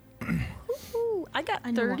 Ooh, I got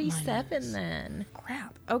I know what mine 37 is. then.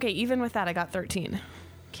 Crap. Okay, even with that, I got 13.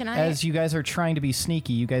 Can I? As you guys are trying to be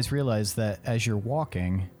sneaky, you guys realize that as you're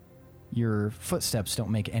walking, your footsteps don't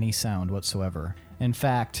make any sound whatsoever. In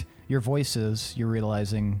fact, your voices, you're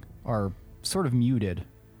realizing, are sort of muted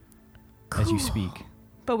as you speak.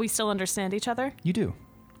 But we still understand each other? You do.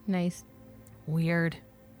 Nice. Weird.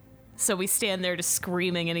 So we stand there just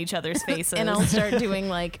screaming in each other's faces. And I'll start doing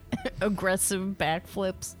like aggressive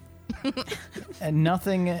backflips. And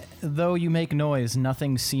nothing, though you make noise,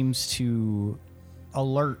 nothing seems to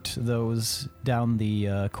alert those down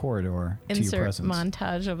the corridor to your Insert presence.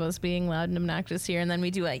 montage of us being loud and obnoxious here, and then we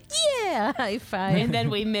do like, yeah, high five. and then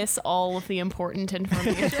we miss all of the important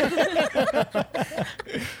information.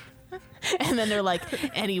 And then they're like,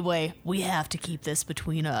 anyway, we have to keep this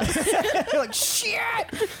between us. like, shit!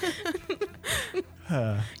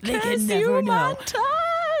 They can never know.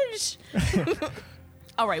 montage.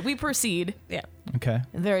 All right, we proceed Yeah. Okay.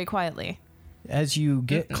 very quietly. As you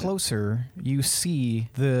get closer, you see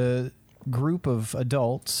the group of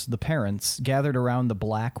adults, the parents, gathered around the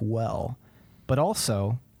black well. But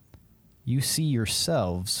also, you see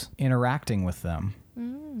yourselves interacting with them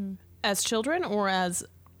As children or as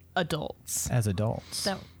adults? as adults.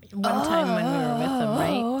 So one time when we were with them,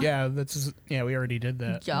 right? Yeah, we already did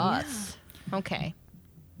that. Yes. Okay.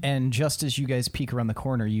 And just as you guys peek around the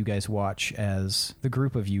corner, you guys watch as the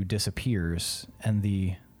group of you disappears and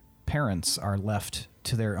the parents are left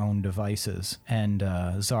to their own devices. And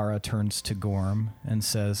Zara turns to Gorm and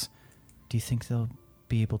says, "Do you think they'll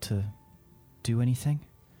be able to do anything?"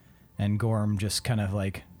 And Gorm just kind of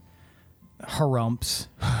like harumps.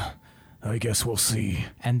 I guess we'll see.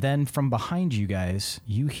 And then from behind you guys,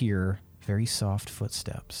 you hear very soft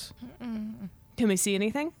footsteps. Can we see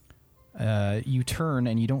anything? You turn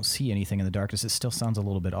and you don't see anything in the darkness. It still sounds a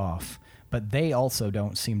little bit off. But they also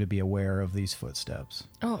don't seem to be aware of these footsteps.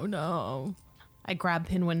 Oh no. I grab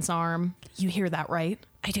Pinwin's arm. You hear that, right?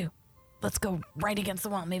 I do. Let's go right against the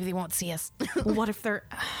wall. Maybe they won't see us. What if they're...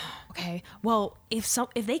 Okay. Well, if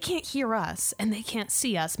they can't hear us and they can't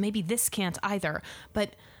see us, maybe this can't either.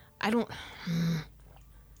 But I don't.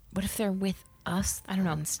 What if they're with us? I don't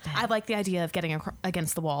know. Instead? I like the idea of getting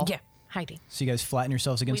against the wall. Yeah, hiding. So you guys flatten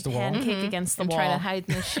yourselves against We the wall. pancake against the And wall. try to hide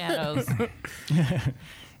in the shadows.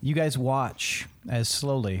 You guys watch as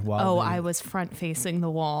slowly while Oh, the- I was front facing the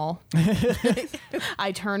wall.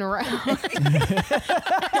 I turn around.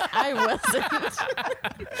 I wasn't.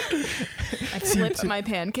 I flipped my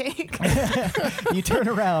pancake. you turn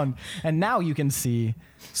around, and now you can see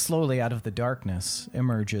slowly out of the darkness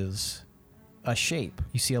emerges a shape.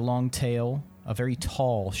 You see a long tail, a very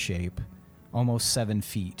tall shape, almost 7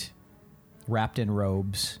 feet, wrapped in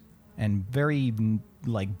robes, and very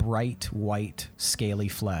like bright white scaly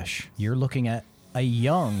flesh. You're looking at a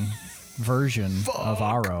young version of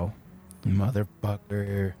Aro.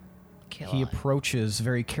 Motherfucker. Kill He it. approaches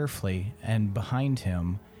very carefully, and behind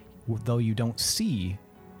him, though you don't see,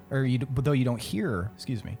 though you don't hear,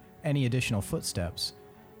 any additional footsteps,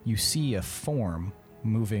 you see a form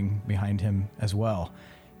moving behind him as well,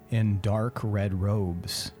 in dark red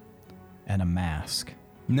robes and a mask.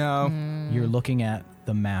 No. You're looking at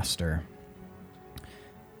the master.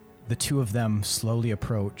 The two of them slowly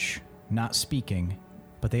approach, not speaking,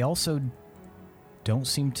 but they also don't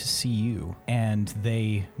seem to see you. And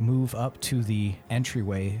they move up to the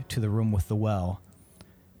entryway to the room with the well.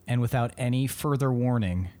 And without any further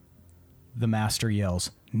warning, the master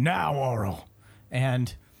yells, "Now, Aro!"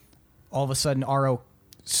 And all of a sudden, Aro,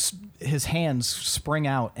 his hands spring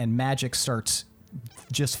out and magic starts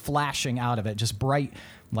just flashing out of it, just bright,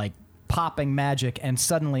 like popping magic, and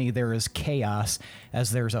suddenly there is chaos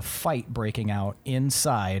as there's a fight breaking out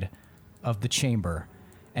inside of the chamber.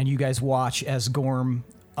 And you guys watch as Gorm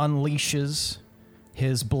unleashes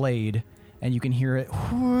his blade, and you can hear it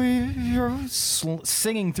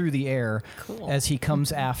singing through the air as he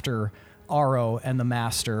comes after Aro and the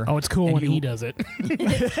master. Oh, it's cool And when you- he does it.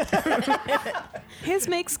 His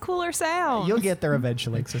makes cooler sounds. You'll get there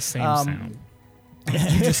eventually. It's the same sound.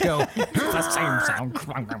 You just go, The same sound.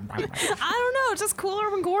 I don't know. It's just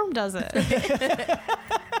cooler when Gorm does it.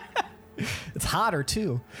 it's hotter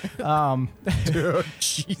too.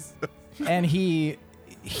 Jesus. And he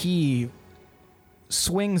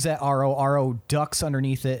swings at Aro. Aro ducks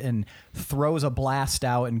underneath it and throws a blast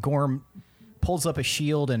out, and Gorm pulls up a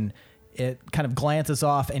shield, and it kind of glances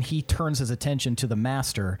off, and he turns his attention to the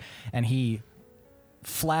master, and he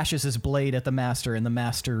flashes his blade at the master, and the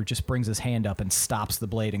master just brings his hand up and stops the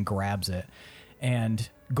blade and grabs it. And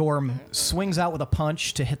Gorm swings out with a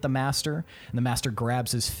punch to hit the master, and the master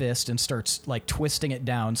grabs his fist and starts like twisting it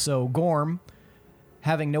down. So Gorm,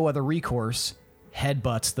 having no other recourse,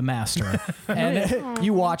 headbutts the master. And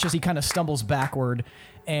you watch as he kind of stumbles backward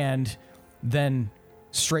and then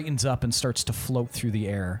straightens up and starts to float through the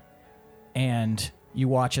air. And you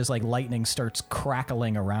watch as like lightning starts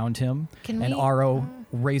crackling around him. Can And we- Aro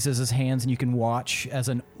raises his hands, and you can watch as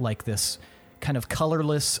this kind of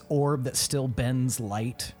colorless orb that still bends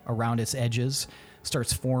light around its edges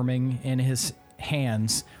starts forming in his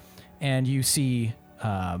hands. And you see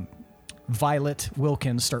Violet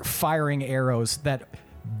Wilkins start firing arrows that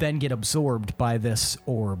then get absorbed by this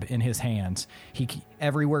orb in his hands.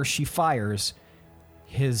 Everywhere she fires,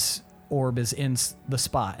 his orb is in the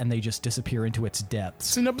spot, and they just disappear into its depths.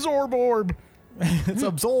 It's an absorb orb. It's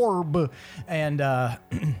absorb. And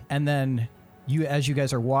then as you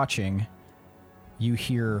guys are watching, you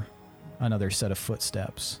hear another set of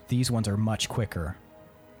footsteps. These ones are much quicker.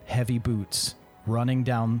 Heavy boots running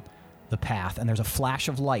down the path, and there's a flash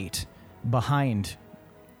of light behind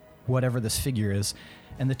whatever this figure is,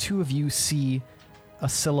 and the two of you see a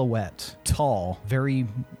silhouette, tall, very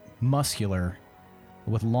muscular,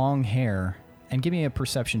 with long hair. And give me a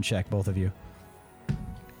perception check, both of you.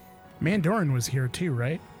 Mandorin was here too,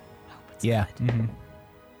 right? Yeah.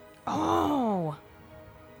 Oh,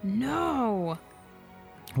 no.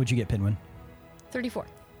 What'd you get, Pinwin? 34.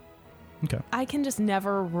 Okay. I can just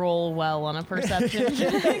never roll well on a perception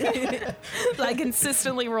check. I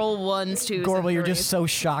consistently roll ones, twos, Gorbel, and you're just threes. so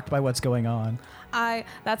shocked by what's going on.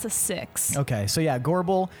 That's a 6. Okay, so yeah,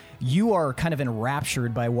 Gorbel, you are kind of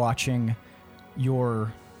enraptured by watching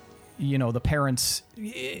the parents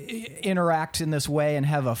interact in this way and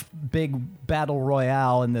have a big battle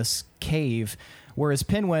royale in this cave. Whereas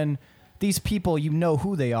Pinwin, these people, you know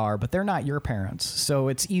who they are, but they're not your parents. So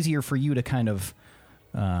it's easier for you to kind of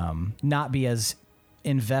not be as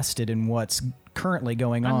invested in what's currently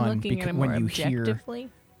going I'm on looking at it more when you hear. objectively.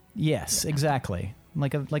 Yes, exactly.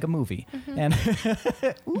 Like a movie. And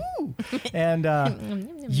ooh.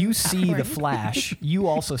 And you see the flash. You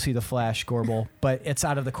also see the flash, Gorbel, but it's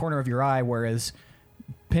out of the corner of your eye, whereas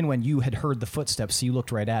Pinwin, you had heard the footsteps, so you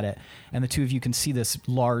looked right at it. And the two of you can see this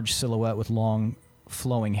large silhouette with long,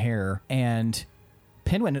 flowing hair. And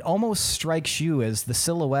Pinwin, it almost strikes you as the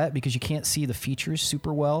silhouette, because you can't see the features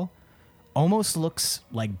super well, almost looks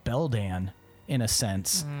like Beldan in a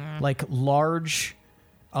sense. Like a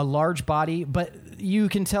large body, but you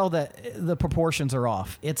can tell that the proportions are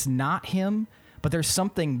off. It's not him, but there's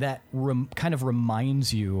something that kind of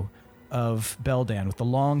reminds you of Beldan, with the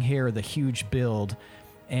long hair, the huge build,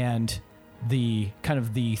 and the kind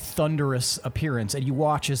of the thunderous appearance. And you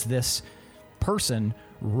watch as this person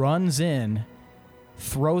runs in,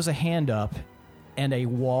 throws a hand up, and a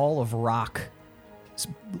wall of rock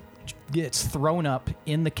gets thrown up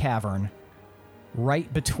in the cavern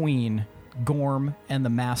right between Gorm and the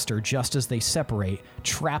Master, just as they separate,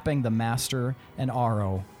 trapping the Master and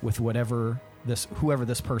Aro with whoever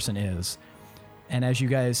this person is. And as you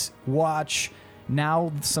guys watch,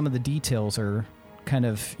 now some of the details are kind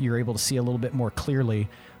of, you're able to see a little bit more clearly.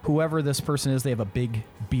 Whoever this person is, they have a big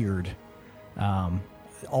beard,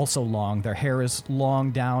 also long. Their hair is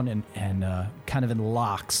long down and kind of in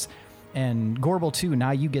locks. And Gorbel too,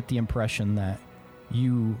 now you get the impression that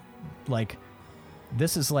you, like,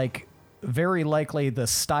 this is like very likely the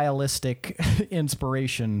stylistic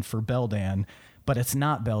inspiration for Beldan, but it's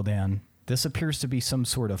not Beldan. This appears to be some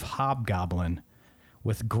sort of hobgoblin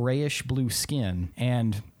with grayish blue skin.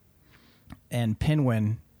 And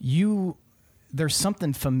Pinwin, there's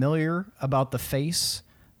something familiar about the face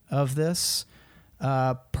of this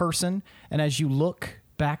person. And as you look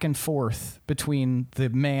back and forth between the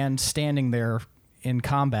man standing there in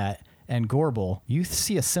combat and Gorbel, you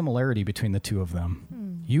see a similarity between the two of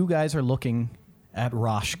them. You guys are looking at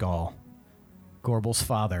Roshgal, Gorbel's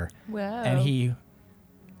father. Whoa. And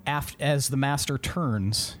as the Master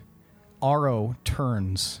turns, Aro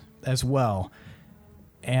turns as well.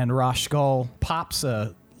 And Roshgal pops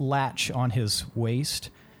a latch on his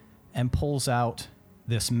waist and pulls out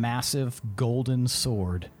this massive golden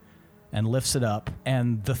sword and lifts it up,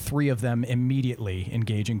 and the three of them immediately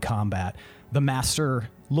engage in combat. The Master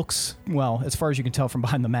looks, well, as far as you can tell from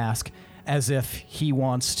behind the mask, as if he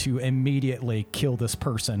wants to immediately kill this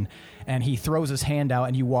person, and he throws his hand out,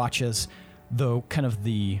 and you watch as the kind of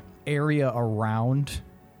the area around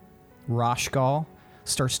Roshgal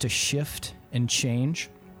starts to shift and change,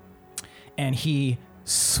 and he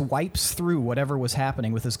swipes through whatever was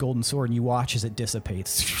happening with his golden sword, and you watch as it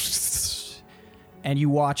dissipates. And you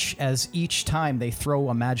watch as each time they throw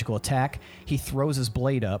a magical attack, he throws his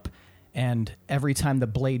blade up, and every time the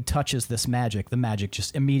blade touches this magic, the magic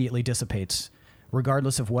just immediately dissipates,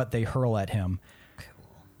 regardless of what they hurl at him.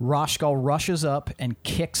 Roshgal rushes up and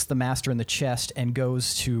kicks the Master in the chest and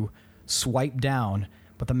goes to swipe down,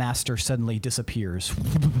 but the Master suddenly disappears,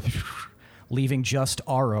 leaving just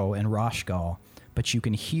Aro and Roshgal. But you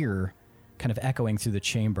can hear, kind of echoing through the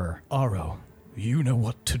chamber, Aro, you know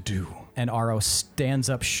what to do. And Aro stands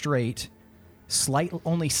up straight,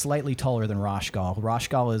 only slightly taller than Roshgal.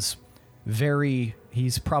 Roshgal is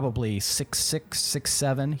he's probably 6'6",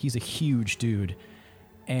 6'7". He's a huge dude.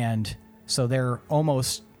 And so they're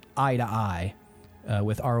almost eye to eye,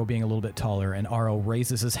 with Aro being a little bit taller. And Aro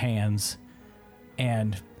raises his hands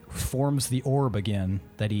and forms the orb again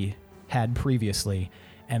that he had previously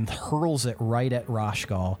and hurls it right at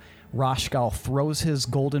Roshgal. Roshgal throws his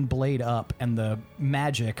golden blade up, and the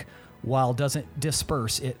magic, while doesn't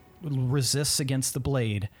disperse, it resists against the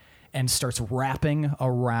blade and starts wrapping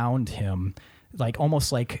around him, like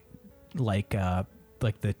almost like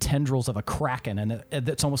the tendrils of a kraken, and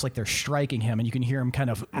it's almost like they're striking him, and you can hear him kind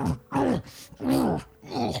of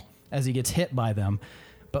as he gets hit by them.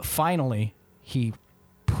 But finally, he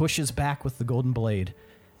pushes back with the golden blade,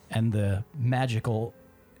 and the magical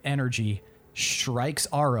energy strikes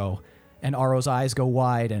Aro, and Aro's eyes go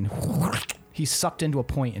wide, and he's sucked into a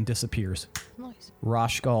point and disappears. Nice.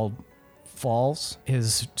 Roshgal falls,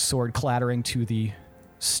 his sword clattering to the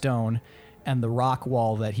stone, and the rock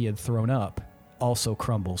wall that he had thrown up also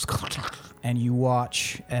crumbles. And you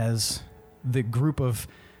watch as the group of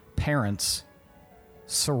parents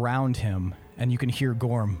surround him, and you can hear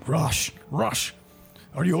Gorm, Rosh,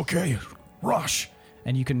 are you okay? Rosh.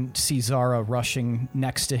 and you can see Zara rushing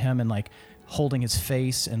next to him and like holding his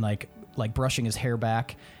face and like brushing his hair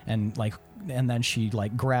back and then she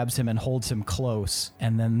like grabs him and holds him close,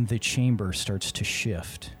 and then the chamber starts to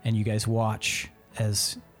shift, and you guys watch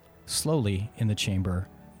as slowly in the chamber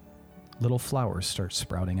little flowers start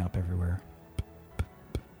sprouting up everywhere.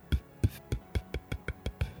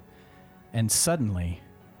 And suddenly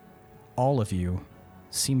all of you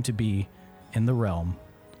seem to be in the realm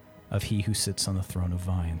of he who sits on the throne of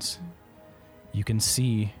vines. You can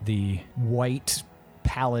see the white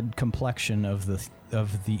pallid complexion of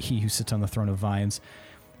the he who sits on the throne of vines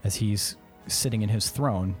as he's sitting in his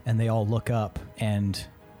throne, and they all look up, and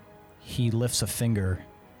he lifts a finger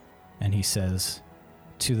and he says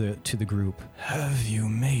to the group, Have you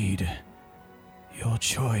made your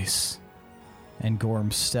choice? and Gorm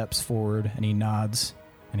steps forward and he nods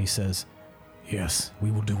and he says, Yes, we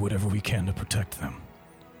will do whatever we can to protect them.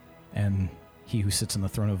 and he who sits on the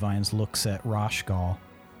throne of vines looks at Roshgal,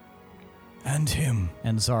 And him.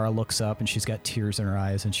 and Zara looks up and she's got tears in her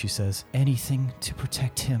eyes and she says, anything to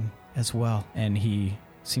protect him as well. And he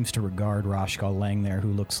seems to regard Roshgal laying there,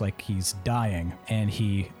 who looks like he's dying, and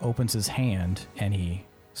he opens his hand and he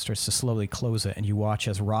starts to slowly close it, and you watch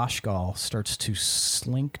as Roshgal starts to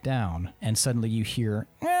slink down, and suddenly you hear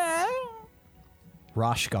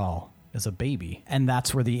Roshgal as a baby, and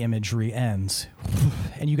that's where the imagery ends.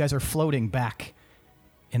 And you guys are floating back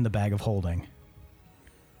in the bag of holding.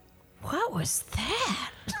 What was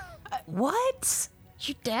that? What?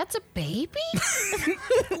 Your dad's a baby?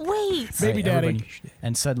 Wait. Baby Right, daddy. everybody-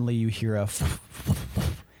 And suddenly you hear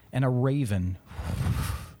and a raven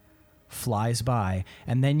flies by,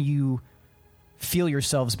 and then you feel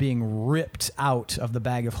yourselves being ripped out of the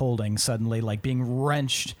bag of holding suddenly, like being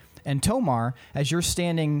wrenched. And Tomar, as you're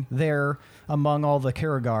standing there among all the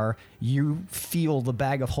Karagar, you feel the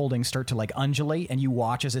bag of holding start to like undulate, and you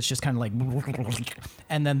watch as it's just kind of like,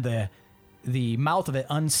 and then the mouth of it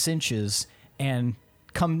uncinches, and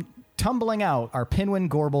come tumbling out are Pinwin,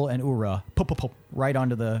 Gorbel, and Ura, right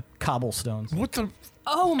onto the cobblestones. What the?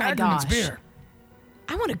 Oh my Agriman's gosh. beer.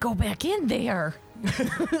 I want to go back in there.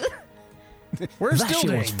 Where's That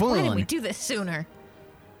shit was Dildane? Why didn't we fun. do this sooner?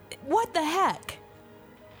 What the heck?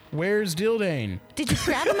 Where's Dildane? Did you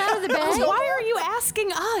grab him out of the bag? Why are you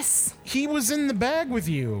asking us? He was in the bag with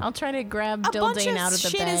you. I'll try to grab A bunch Dildane of out of the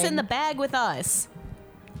shit bag. is in the bag with us.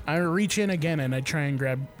 I reach in again and I try and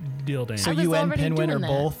grab Dildane. So I was you and already Pinwin are doing that.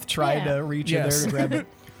 both trying Yeah. to reach Yes. in there to grab it.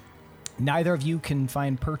 Neither of you can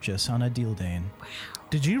find purchase on a Dildane.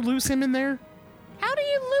 Did you lose him in there? How do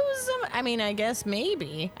you lose them? I mean, I guess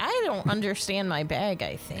maybe. I don't understand my bag,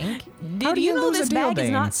 I think. Did do you you know lose this a bag is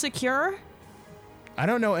Dildane? not secure? I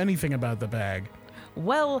don't know anything about the bag.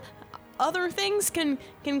 Well, other things can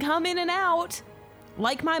come in and out.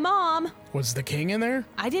 Like my mom. Was the king in there?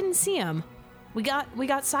 I didn't see him. We got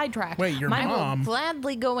sidetracked. Wait, your my mom? I'll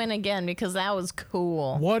gladly go in again because that was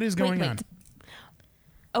cool. What is going wait. on?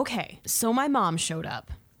 Okay, so my mom showed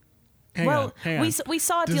up. Hang well, on, hang we on. s- we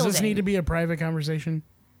saw Does this Dildane. need to be a private conversation?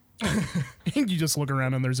 You just look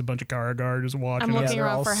around and there's a bunch of Karagar just watching. I'm us. looking they're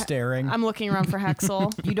around all for staring. I'm looking around for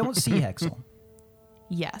Hexel. You don't see Hexel.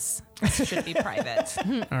 Yes, this should be private.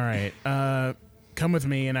 All right, come with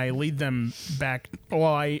me, and I lead them back. Well,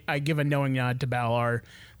 I give a knowing nod to Balar,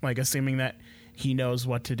 like assuming that he knows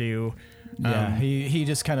what to do. Yeah, he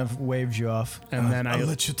just kind of waves you off. And then I'll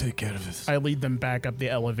let you take care of it. I lead them back up the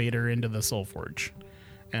elevator into the Soul Forge.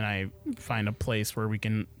 And I find a place where we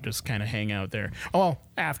can just kind of hang out there. Oh, well,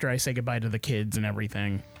 after I say goodbye to the kids and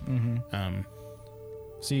everything.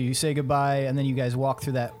 So you say goodbye, and then you guys walk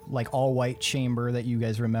through that like all white chamber that you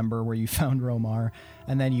guys remember where you found Romar,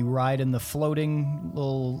 and then you ride in the floating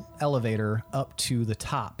little elevator up to the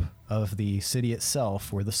top of the city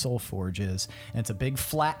itself where the Soul Forge is. And it's a big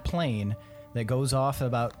flat plane that goes off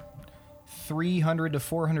about 300 to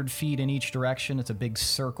 400 feet in each direction. It's a big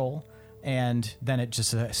circle. And then it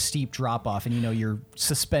just a steep drop off, and you know you're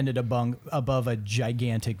suspended above a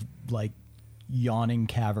gigantic, like, yawning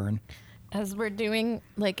cavern. As we're doing,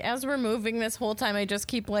 like, as we're moving this whole time, I just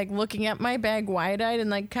keep, like, looking at my bag wide-eyed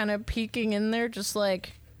and, like, kind of peeking in there, just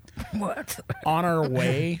like, what? On our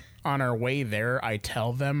way there, I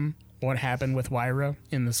tell them what happened with Wyra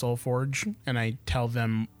in the Soul Forge. And I tell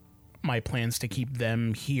them my plans to keep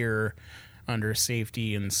them here under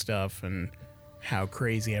safety and stuff, and how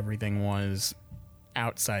crazy everything was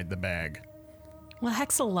outside the bag. Well,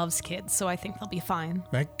 Hexel loves kids, so I think they'll be fine.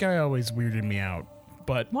 That guy always weirded me out.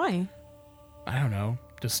 But Why? I don't know,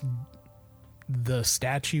 just the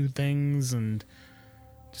statue things and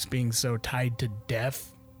just being so tied to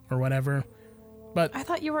death or whatever. But I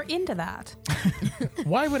thought you were into that.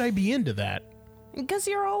 why would I be into that? Because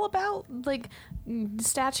you're all about, like,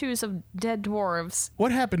 statues of dead dwarves.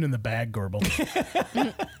 What happened in the bag, Gorbel?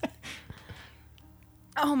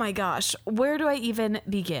 Oh my gosh, where do I even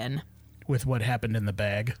begin? With what happened in the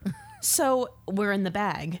bag? So, we're in the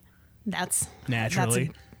bag. That's Naturally.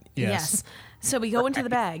 that's Yes. So we go into the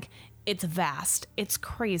bag. It's vast. It's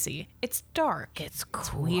crazy. It's dark. It's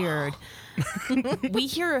weird. we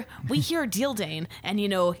hear Dildane, and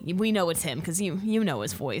we know it's him because you know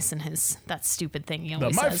his voice and his that stupid thing he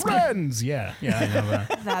always My says. friends! Yeah, I know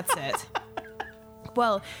that. That's it.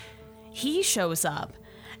 Well, he shows up,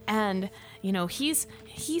 and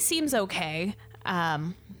he seems okay.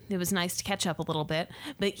 It was nice to catch up a little bit,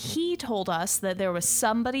 but he told us that there was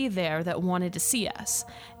somebody there that wanted to see us,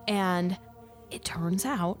 and it turns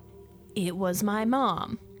out it was my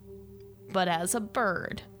mom, but as a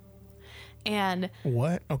bird. And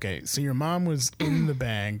What? Okay, so your mom was in the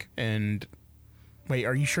bag, and wait,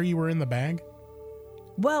 are you sure you were in the bag?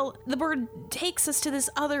 well, the bird takes us to this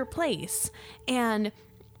other place, and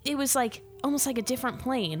it was like almost like a different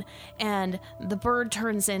plane, and the bird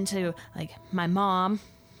turns into like my mom,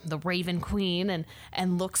 the Raven Queen,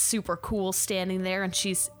 and looks super cool standing there, and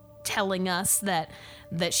she's telling us that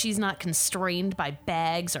she's not constrained by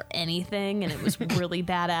bags or anything, and it was really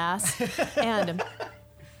badass.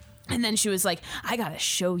 And then she was like, I gotta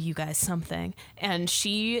show you guys something. And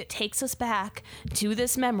she takes us back to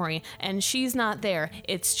this memory, and she's not there.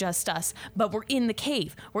 It's just us. But we're in the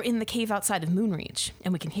cave. We're in the cave outside of Moonreach,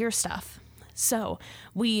 and we can hear stuff. So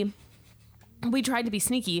we tried to be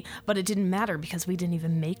sneaky, but it didn't matter because we didn't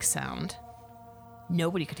even make sound.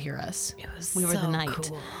 Nobody could hear us. We were the night.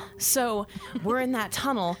 Cool. So we're in that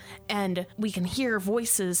tunnel, and we can hear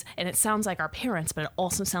voices, and it sounds like our parents, but it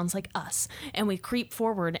also sounds like us. And we creep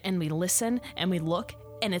forward, and we listen, and we look,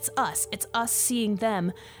 and it's us. It's us seeing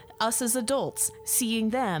them, us as adults,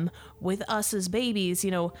 seeing them with us as babies,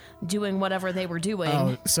 doing whatever they were doing.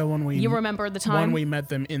 Oh, so when we... You remember the time? When we met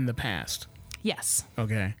them in the past. Yes.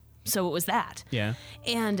 Okay. So it was that. Yeah.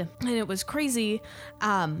 And it was crazy.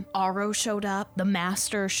 Aro showed up. The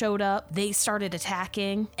master showed up. They started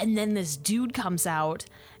attacking. And then this dude comes out,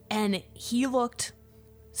 and he looked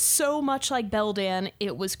so much like Beldan.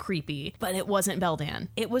 It was creepy. But it wasn't Beldan.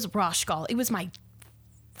 It was Roshgal. It was my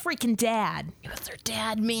freaking dad. It was her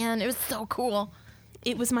dad, man. It was so cool.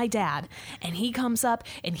 It was my dad. And he comes up,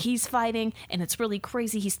 and he's fighting, and it's really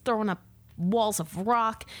crazy. He's throwing up walls of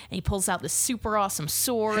rock, and he pulls out this super awesome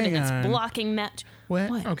sword, Hang and it's on. blocking match.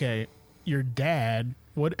 What? Okay. Your dad,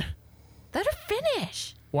 what? Let her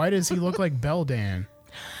finish. Why does he look like Beldan?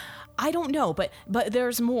 I don't know, but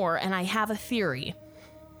there's more, and I have a theory.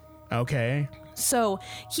 Okay. So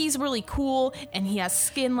he's really cool, and he has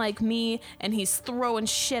skin like me, and he's throwing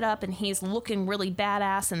shit up, and he's looking really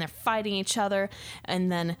badass, and they're fighting each other,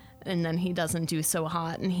 and then he doesn't do so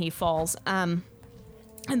hot, and he falls.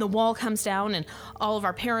 And the wall comes down, and all of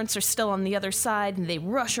our parents are still on the other side, and they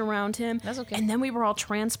rush around him. That's okay. And then we were all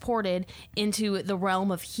transported into the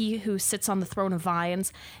realm of he who sits on the throne of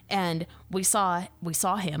vines, and we saw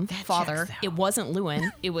him, Father. checks out. It wasn't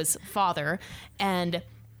Lewin, it was Father, and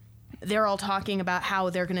they're all talking about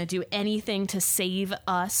how they're going to do anything to save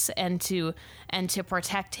us and to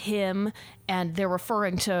protect him, and they're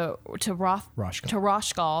referring to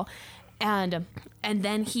Roshgal, and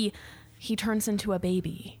then he turns into a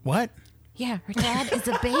baby. What? Yeah, her dad is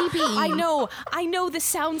a baby. I know this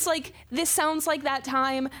sounds like that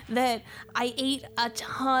time that I ate a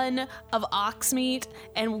ton of ox meat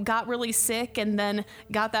and got really sick and then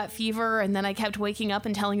got that fever, and then I kept waking up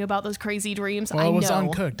and telling you about those crazy dreams. Well, I it was know.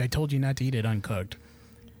 uncooked. I told you not to eat it uncooked.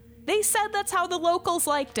 They said that's how the locals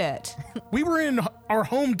liked it. We were in our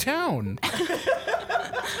hometown.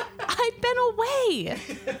 I've been away.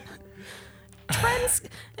 Trends,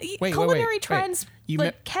 wait, culinary wait. trends,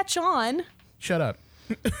 You catch on. Shut up.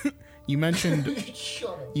 You mentioned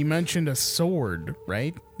a sword,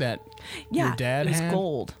 right? That Yeah, your dad it was had?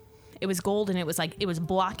 gold. It was gold, and it was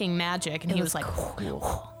blocking magic, and he was like,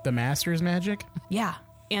 The Master's magic? yeah,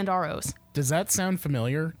 and Aros. Does that sound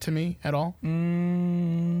familiar to me at all?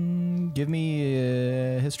 Give me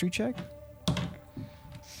a history check.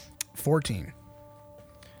 14.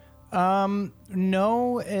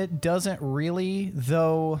 No, it doesn't really,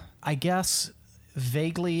 though I guess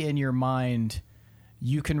vaguely in your mind,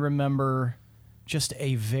 you can remember just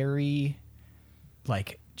a very,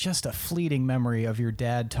 just a fleeting memory of your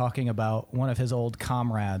dad talking about one of his old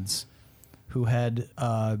comrades who had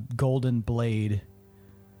a golden blade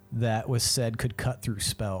that was said could cut through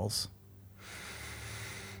spells.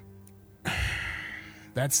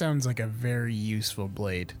 That sounds like a very useful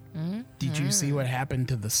blade. Did you see what happened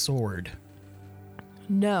to the sword?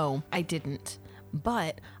 No, I didn't.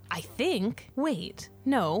 But I think. Wait,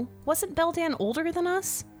 no, wasn't Beldan older than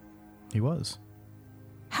us? He was.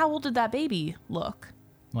 How old did that baby look?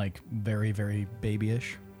 Very, very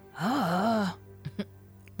babyish.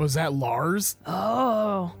 Was that Lars?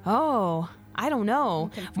 Oh, I don't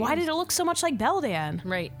know. Why did it look so much like Beldan?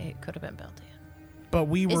 Right, it could have been Beldan. But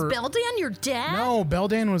we Is were... Beldan your dad? No,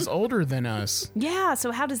 Beldan was older than us. Yeah,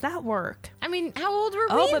 so how does that work? I mean, how old were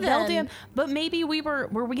Oh, we but then? Beldan. But maybe were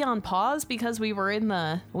we on pause because we were in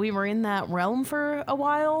that realm for a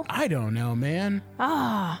while? I don't know, man.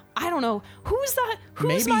 I don't know. Who's that?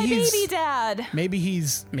 Who's Maybe my he's- baby dad? Maybe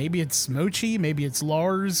it's Smoochie, maybe it's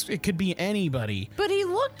Lars. It could be anybody. But he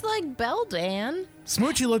looked like Beldan.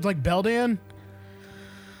 Smoochie looked like Beldan.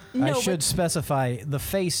 I No, should specify the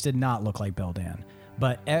face did not look like Beldan,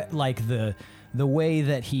 but like the way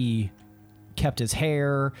that he kept his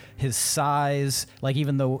hair, his size, like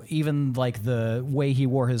even like the way he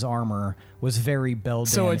wore his armor was very Beldan.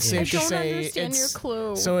 So it's safe to don't say understand your it's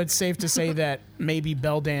clue. So it's safe to say that maybe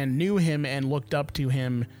Beldan knew him and looked up to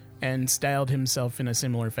him and styled himself in a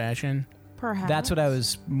similar fashion. perhaps That's what I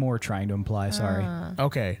was more trying to imply. Sorry.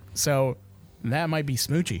 Okay, so that might be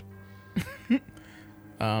Smoochie.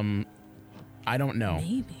 I don't know,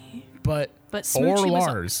 Maybe. but But or Smoochie was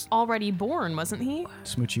Lars. already born, wasn't he?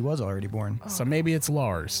 Smoochie was already born. So maybe it's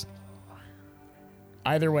Lars.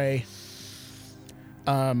 Either way,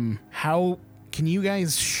 how can you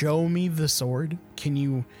guys show me the sword? Can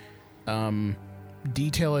you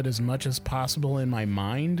detail it as much as possible in my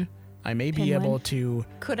mind? I may be Pinwin? able to.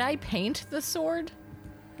 Could I paint the sword?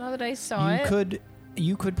 Now that I saw it.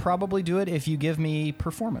 You could probably do it if you give me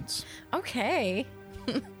performance. Okay.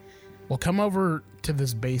 Well, come over to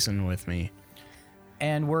this basin with me.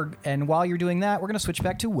 And while you're doing that, we're going to switch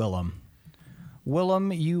back to Willem.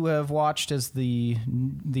 Willem, you have watched as the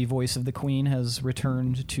voice of the queen has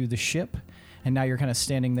returned to the ship, and now you're kind of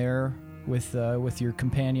standing there with your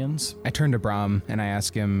companions. I turn to Brahm and I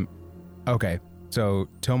ask him, okay, so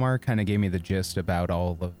Tomar kind of gave me the gist about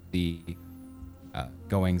all of the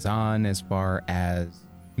goings on as far as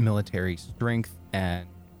military strength and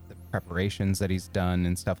the preparations that he's done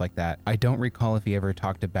and stuff like that. I don't recall if he ever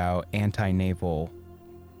talked about anti-naval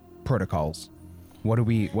protocols. What do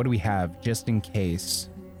we have just in case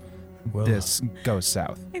Well, this goes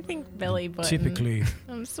south? I think Billy Button. typically,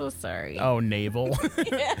 I'm so sorry. Oh, naval.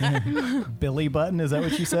 Billy Button, is that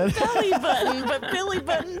what you said? Belly Button, but Billy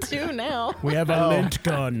Button too now. We have a lint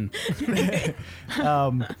gun.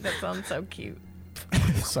 That sounds so cute.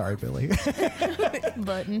 Sorry, Billy.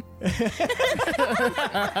 Button.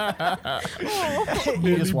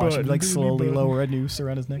 You just watch him Button, like Billy slowly Button. lower a noose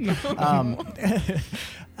around his neck.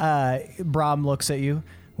 Brahm looks at you.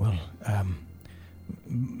 well,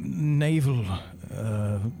 naval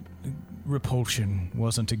repulsion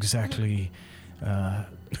wasn't exactly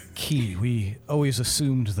key. We always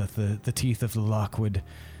assumed that the teeth of the lock would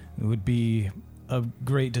be a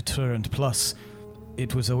great deterrent. Plus,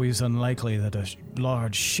 it was always unlikely that a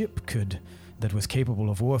large ship that was capable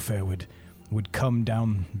of warfare would come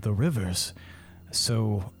down the rivers.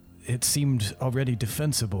 So it seemed already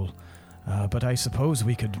defensible. But I suppose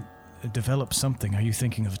we could develop something. Are you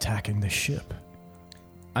thinking of attacking the ship?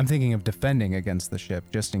 I'm thinking of defending against the ship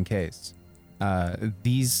just in case.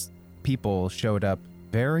 These people showed up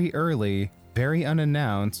very early, very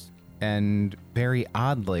unannounced, and very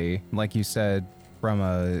oddly, like you said, from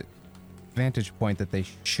a vantage point that they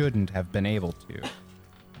shouldn't have been able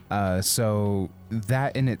to. So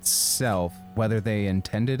that in itself, whether they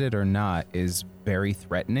intended it or not, is very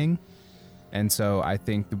threatening. And so I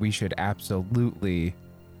think that we should absolutely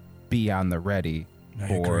be on the ready I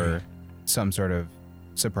for agree. some sort of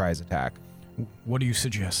surprise attack. What do you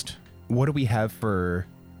suggest? What do we have for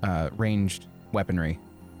ranged weaponry?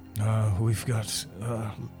 We've got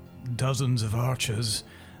dozens of archers.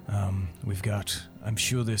 I'm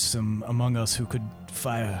sure there's some among us who could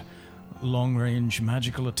fire long-range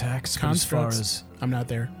magical attacks. But Constructs. I'm not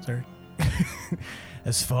there. Sorry.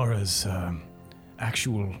 as far as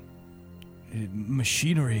actual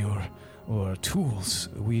machinery or tools,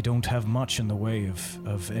 we don't have much in the way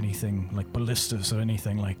of anything like ballistas or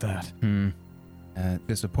anything like that.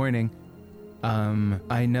 Disappointing.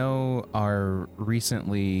 I know our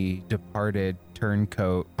recently departed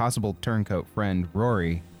possible turncoat friend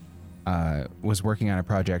Rory was working on a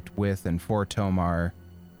project with and for Tomar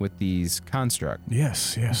with these constructs.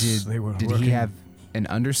 Yes, they were Did working. he have an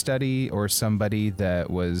understudy or somebody that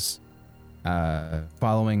was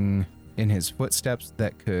following in his footsteps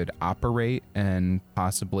that could operate and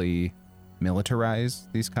possibly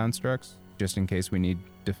militarize these constructs just in case we need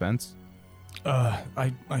defense?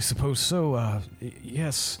 I suppose so.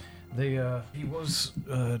 Yes, he was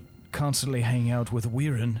constantly hanging out with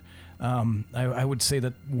Weirin. I would say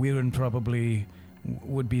that Weirin probably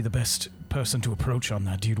would be the best person to approach on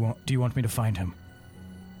that. Do you want me to find him?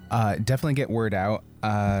 Definitely get word out.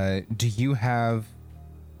 Do you have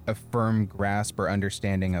a firm grasp or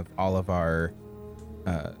understanding of all of our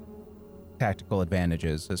tactical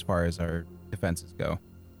advantages as far as our defenses go?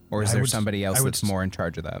 Or is I there would- somebody else I would that's s- more in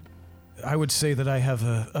charge of that? I would say that I have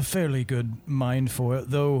a fairly good mind for it,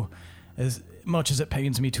 though as much as it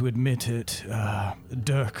pains me to admit it,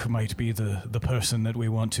 Dirk might be the person that we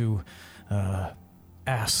want to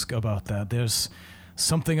ask about that. There's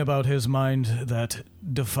something about his mind that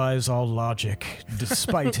defies all logic,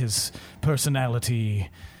 despite his personality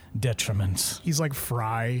detriments. He's like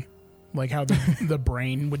Fry, like how the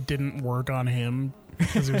brain didn't work on him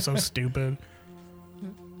because he was so stupid.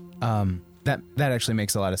 That actually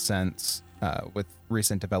makes a lot of sense with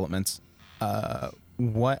recent developments.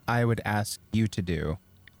 What I would ask you to do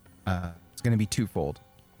is going to be twofold,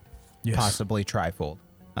 Yes. possibly trifold.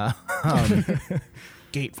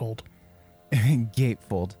 Gatefold.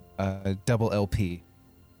 Gatefold, double LP,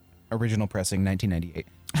 original pressing, 1998.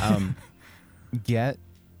 Get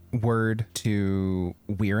word to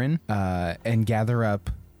Weirin and gather up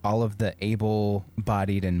all of the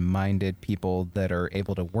able-bodied and minded people that are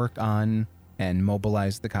able to work on and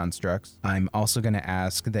mobilize the constructs. I'm also going to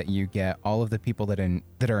ask that you get all of the people that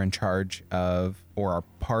are in charge of or are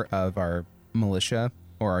part of our militia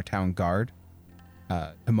or our town guard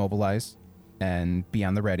to mobilize and be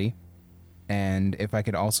on the ready. And if I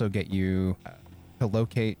could also get you to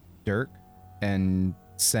locate Dirk and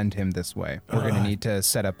send him this way. We're going to need to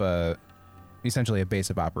set up essentially a base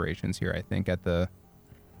of operations here, I think, at the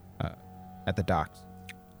docks.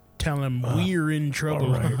 Tell him we're in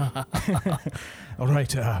trouble. All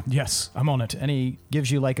right, yes, I'm on it. And he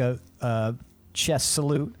gives you like a chest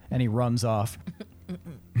salute, and he runs off.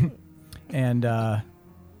 And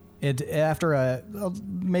after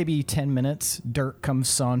maybe 10 minutes, Dirk comes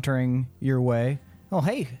sauntering your way. Oh,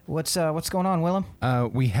 hey, what's going on, Willem?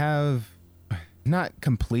 We have not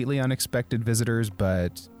completely unexpected visitors,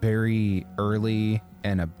 but very early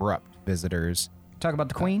and abrupt visitors. Talk about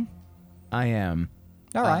the Queen? I am.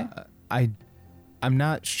 All right. I'm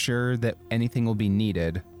not sure that anything will be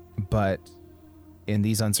needed, but in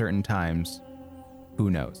these uncertain times, who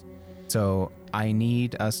knows? So I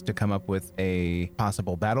need us to come up with a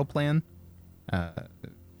possible battle plan to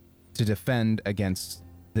defend against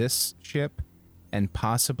this ship and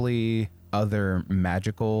possibly other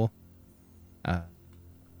magical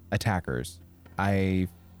attackers. I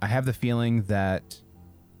have the feeling that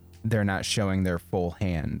they're not showing their full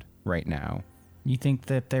hand right now. You think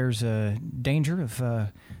that there's a danger of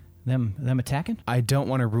them attacking? I don't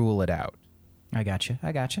want to rule it out. I got you.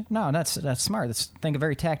 No, that's smart. That's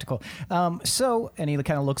very tactical. So, and he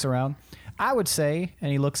kind of looks around. I would say,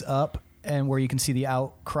 and he looks up, and where you can see the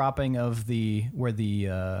outcropping of where the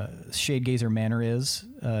Shadegazer Manor is,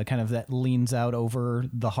 kind of that leans out over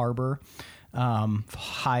the harbor,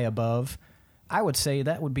 high above. I would say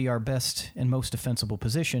that would be our best and most defensible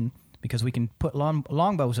position, because we can put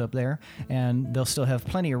longbows up there, and they'll still have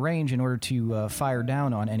plenty of range in order to fire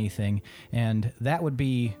down on anything. And that would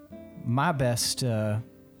be my best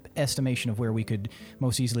estimation of where we could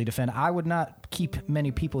most easily defend. I would not keep many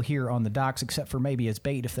people here on the docks, except for maybe as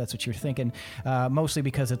bait, if that's what you're thinking, mostly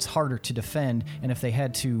because it's harder to defend. And if they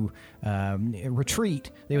had to retreat,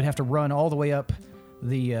 they would have to run all the way up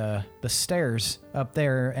the stairs up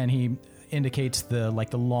there, and he indicates the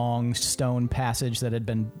long stone passage that had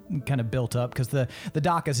been kind of built up, because the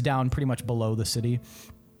dock is down pretty much below the city.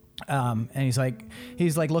 And he's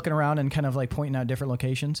like looking around and kind of like pointing out different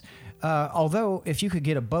locations. Although if you could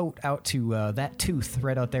get a boat out to that tooth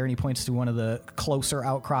right out there, and he points to one of the closer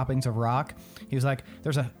outcroppings of rock, he was like,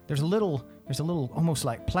 there's a little almost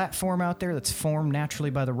like platform out there that's formed naturally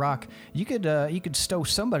by the rock. You could stow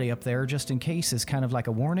somebody up there just in case, as kind of like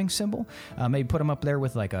a warning symbol. Maybe put them up there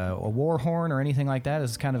with like a war horn or anything like that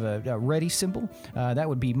as kind of a ready symbol. That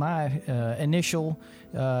would be my initial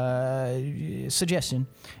suggestion.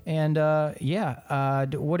 And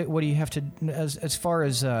what do you have to, as far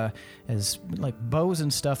as like bows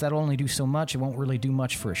and stuff, that'll only do so much. It won't really do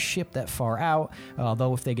much for a ship that far out.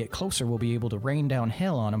 Although if they get closer, we'll be able to rain down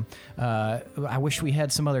hell on them. I wish we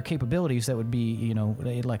had some other capabilities that would be,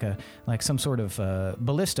 like some sort of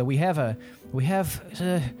ballista. We have a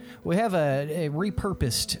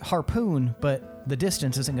repurposed harpoon, but the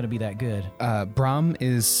distance isn't going to be that good. Brahm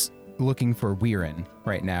is looking for Weirin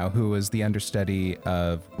right now, who is the understudy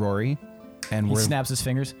of Rory, and he snaps his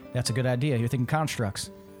fingers. That's a good idea. You're thinking constructs.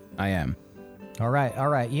 I am. All right.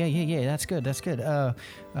 Yeah. That's good. All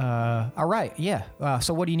right. Yeah.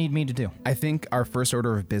 So what do you need me to do? I think our first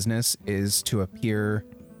order of business is to appear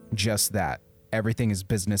just that. Everything is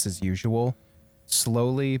business as usual.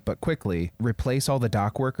 Slowly but quickly replace all the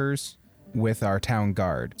dock workers with our town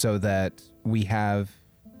guard, so that we have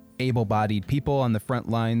able-bodied people on the front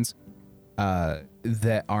lines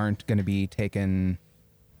that aren't going to be taken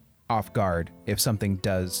off guard if something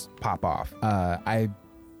does pop off.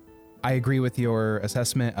 I agree with your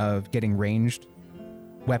assessment of getting ranged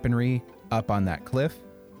weaponry up on that cliff.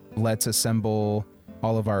 Let's assemble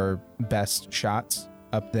all of our best shots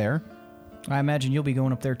up there. I imagine you'll be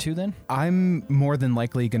going up there too then? I'm more than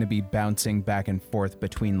likely going to be bouncing back and forth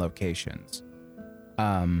between locations.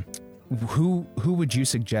 Who would you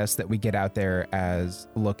suggest that we get out there as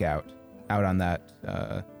lookout out on that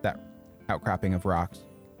outcropping of rocks?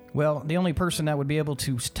 Well, the only person that would be able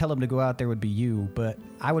to tell him to go out there would be you, but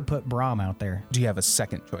I would put Brahm out there. Do you have a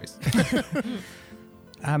second choice?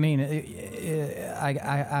 I mean,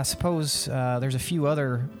 I suppose there's a few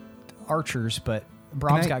other archers, but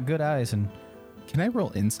Brahm's got good eyes. And can I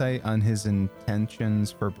roll insight on his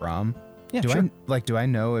intentions for Brahm? Yeah, do sure. Do I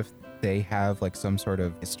know if they have like some sort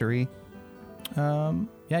of history?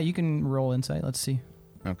 Yeah, you can roll insight. Let's see.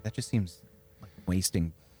 Okay, that just seems like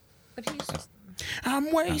wasting. But he's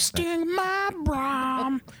I'm wasting my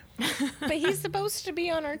Brahm. but he's supposed to be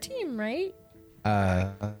on our team, right?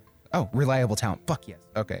 Oh, reliable talent. Fuck yes.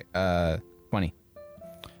 Okay. 20.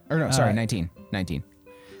 Or no, sorry, 19. 19.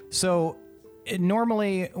 So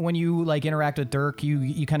normally when you like interact with Dirk,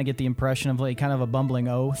 you kind of get the impression of like kind of a bumbling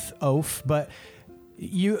oaf, but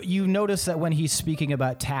you notice that when he's speaking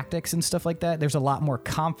about tactics and stuff like that, there's a lot more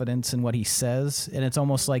confidence in what he says, and it's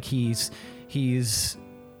almost like he's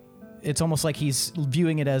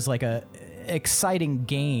viewing it as like a exciting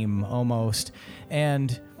game almost,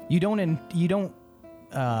 and you don't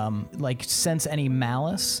like sense any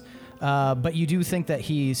malice. But you do think that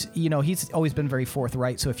he's always been very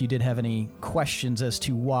forthright. So if you did have any questions as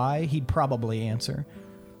to why, he'd probably answer.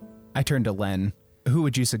 I turn to Len. Who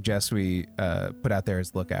would you suggest we put out there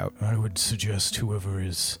as lookout? I would suggest whoever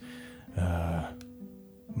is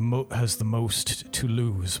has the most to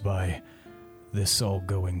lose by this all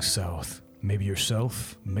going south. Maybe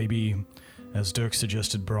yourself. Maybe, as Dirk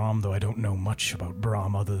suggested, Brahm. Though I don't know much about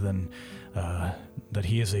Brahm other than that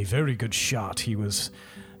he is a very good shot. He was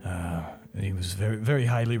very, very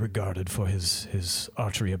highly regarded for his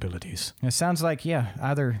archery abilities. It sounds like,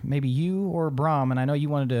 either maybe you or Brahm, and I know you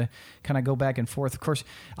wanted to kind of go back and forth. Of course,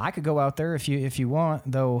 I could go out there if you want,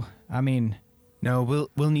 though. I mean, no,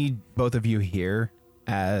 we'll need both of you here,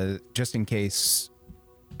 just in case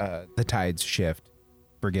the tides shift.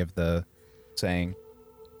 Forgive the saying.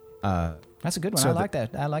 That's a good one. So I like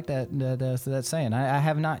that. I like that saying. I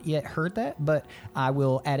have not yet heard that, but I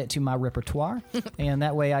will add it to my repertoire, and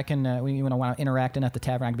that way I can, when I'm interacting at the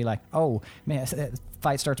tavern, I can be like, "Oh man,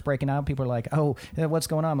 fight starts breaking out." People are like, "Oh, what's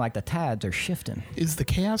going on?" I'm like, the tides are shifting. Is the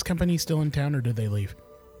Chaos Company still in town, or did they leave?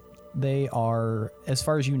 They are, as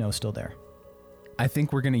far as you know, still there. I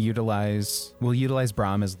think we'll utilize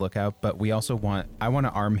Brahm as lookout, but I want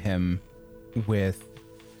to arm him with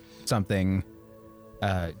something.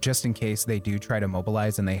 Just in case they do try to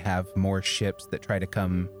mobilize and they have more ships that try to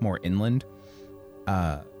come more inland.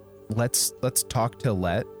 Let's talk to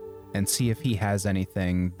Let and see if he has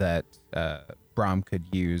anything that Brahm could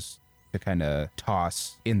use to kind of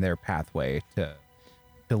toss in their pathway to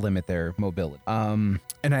limit their mobility. And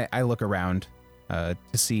I look around to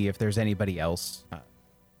see if there's anybody else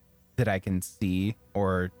that I can see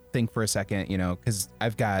or think for a second, because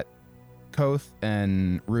I've got Koth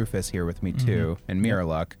and Rufus here with me too, and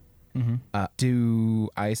Miraluk. Mm-hmm. Do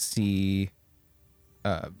I see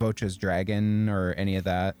Vocha's dragon or any of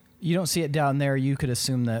that? You don't see it down there. You could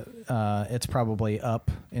assume that it's probably up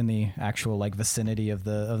in the actual like vicinity of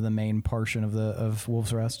the main portion of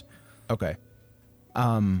Wolf's Rest. Okay.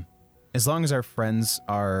 As long as our friends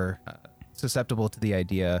are susceptible to the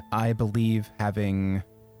idea, I believe having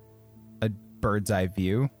a bird's eye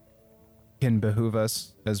view can behoove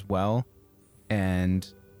us as well. And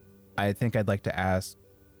I think I'd like to ask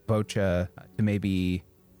Vocha to maybe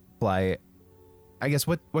fly. I guess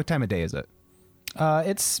what time of day is it?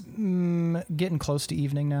 It's getting close to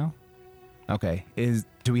evening now. Okay.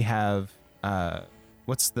 Do we have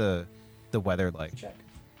what's the weather like? Check.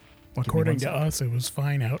 According to us, it was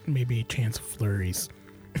fine out. Maybe a chance of flurries.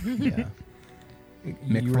 Yeah.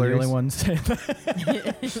 McFlurries? You were the only ones saying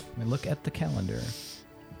that. Look at the calendar.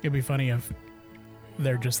 It'd be funny if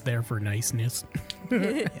they're just there for niceness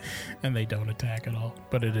and they don't attack at all.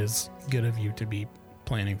 But it is good of you to be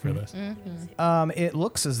planning for this. It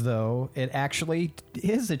looks as though it actually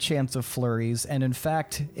is a chance of flurries, and in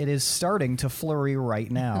fact, it is starting to flurry right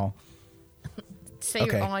now. Say,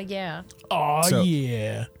 Okay. oh yeah. Oh, So-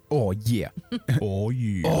 yeah. Oh yeah. Oh,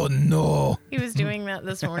 yeah. Oh no. He was doing that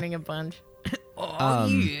this morning a bunch.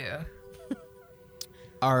 Yeah.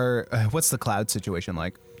 What's the cloud situation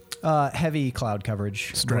like? Heavy cloud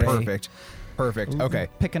coverage. Straight. Gray. Perfect. Okay.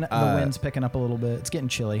 Picking up, the wind's picking up a little bit. It's getting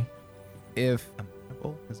chilly. If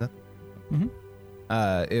is that? Mhm.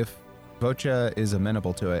 If Vocha is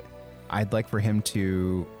amenable to it, I'd like for him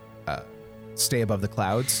to stay above the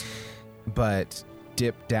clouds, but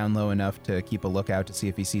dip down low enough to keep a lookout to see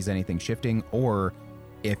if he sees anything shifting, or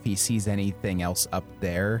if he sees anything else up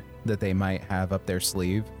there that they might have up their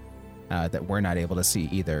sleeve that we're not able to see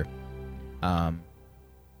either.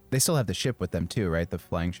 They still have the ship with them too, right? The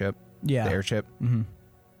flying ship? Yeah. The airship?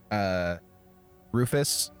 Mm-hmm.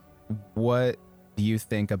 Rufus, what do you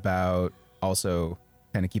think about also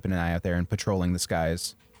kind of keeping an eye out there and patrolling the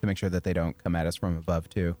skies to make sure that they don't come at us from above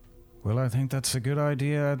too? Well, I think that's a good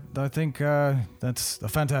idea. I think that's a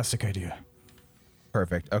fantastic idea.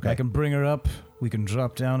 Perfect. Okay. I can bring her up. We can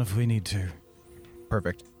drop down if we need to.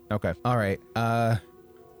 Perfect. Okay. All right.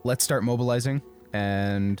 Let's start mobilizing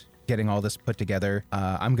and getting all this put together.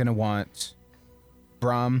 I'm going to want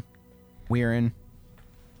Brom, Weirin,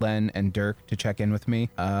 Len, and Dirk to check in with me.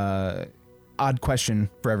 Odd question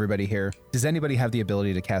for everybody here. Does anybody have the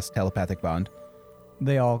ability to cast telepathic bond?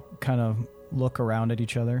 They all kind of look around at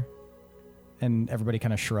each other, and everybody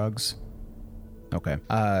kind of shrugs. Okay.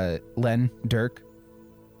 Len, Dirk,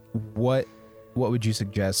 what would you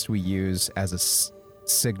suggest we use as a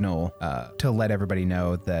signal to let everybody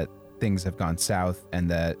know that things have gone south and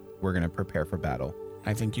that we're going to prepare for battle?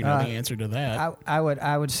 I think you know the answer to that. I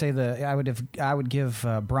would say I would give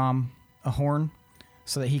Brom a horn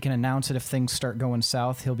so that he can announce it if things start going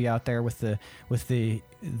south. He'll be out there with the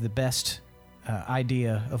best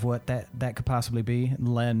idea of what that could possibly be.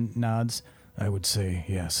 Len nods. I would say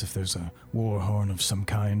yes, if there's a war horn of some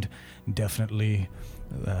kind, definitely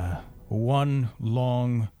one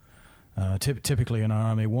long, typically in our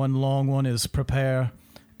army, one long one is prepare,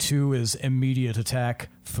 2 is immediate attack,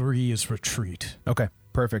 3 is retreat. Okay,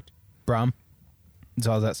 perfect. Brom, does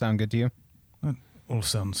all that sound good to you? That all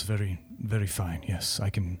sounds very, very fine. Yes, I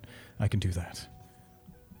can do that.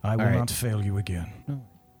 I will not fail you again.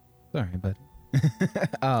 Sorry, bud.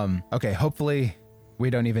 Okay, hopefully we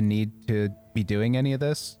don't even need to be doing any of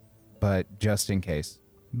this, but just in case.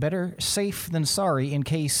 Better safe than sorry in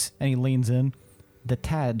case, and he leans in, the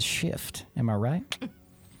tides shift. Am I right?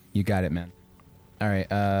 You got it, man. All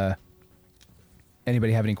right,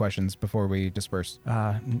 anybody have any questions before we disperse?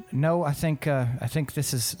 No, I think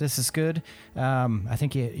this is good. I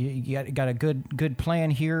think you got a good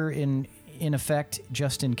plan here in effect,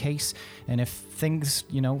 just in case. And if things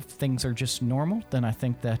are just normal, then I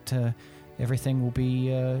think that everything will be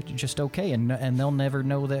just okay, and they'll never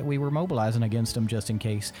know that we were mobilizing against them just in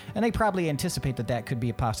case. And they probably anticipate that could be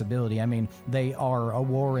a possibility. I mean, they are a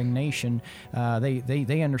warring nation.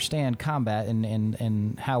 They understand combat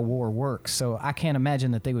and how war works. So I can't imagine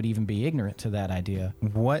that they would even be ignorant to that idea.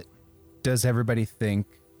 What does everybody think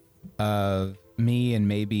of me and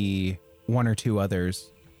maybe 1 or 2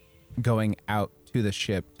 others going out to the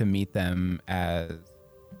ship to meet them as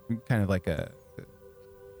kind of like a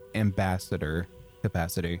ambassador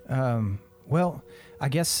capacity? Well, I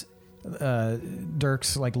guess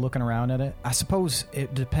Dirk's like looking around at it. I suppose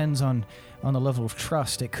it depends on the level of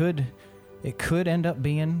trust. It could end up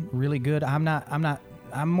being really good.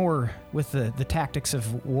 I'm more with the tactics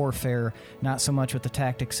of warfare, not so much with the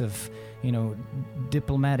tactics of,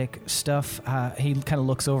 diplomatic stuff. He kind of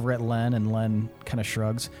looks over at Len, and Len kind of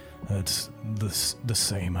shrugs. It's the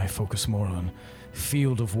same. I focus more on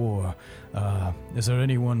field of war. Is there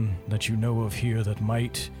anyone that you know of here that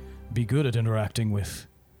might be good at interacting with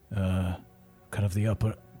kind of the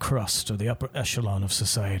upper crust or the upper echelon of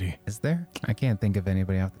society? Is there? I can't think of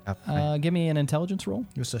anybody off the top of my head. Give me an intelligence roll.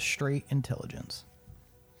 Just a straight intelligence.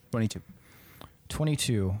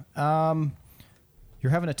 22. You're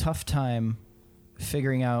having a tough time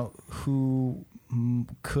figuring out who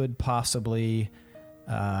could possibly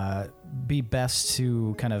be best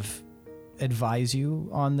to kind of advise you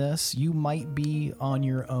on this. You might be on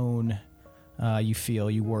your own.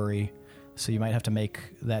 You worry, so you might have to make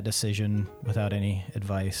that decision without any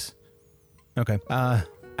advice. Okay.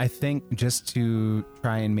 I think just to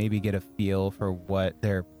try and maybe get a feel for what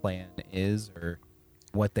their plan is or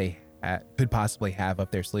what they could possibly have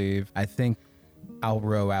up their sleeve, I think I'll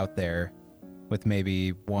row out there with maybe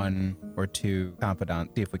 1 or 2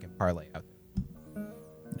 confidants, see if we can parlay out.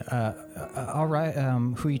 All right.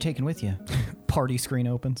 Who are you taking with you? Party screen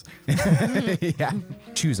opens. Yeah.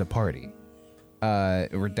 Choose a party.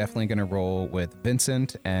 We're definitely going to roll with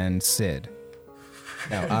Vincent and Sid.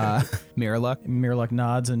 No, Mirluck. Mirluck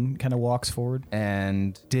nods and kind of walks forward.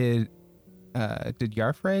 And did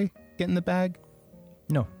Yarfrey get in the bag?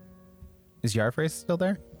 No. Is Yarfrey still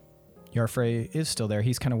there? Yarfrey is still there.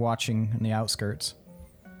 He's kind of watching in the outskirts.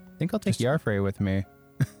 I think I'll take Yarfrey with me.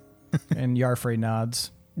 And Yarfrey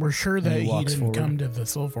nods. We're sure And that he he walks didn't forward. come to the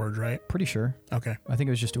Soul Forge, right? Pretty sure. Okay. I think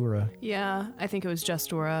it was just Ura. Yeah, I think it was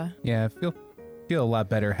just Ura. Yeah, I feel a lot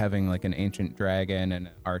better having like an ancient dragon and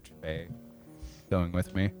an archfey going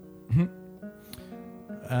with me.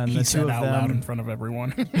 And He the said two of out loud in them. front of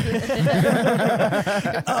everyone.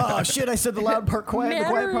 Oh shit! I said the loud part quiet, the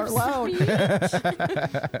quiet part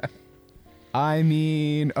loud. I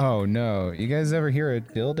mean, oh no, you guys ever hear of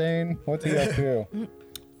Dildane? What's he up to?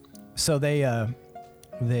 So they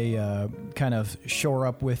kind of shore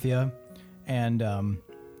up with you, and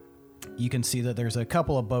you can see that there's a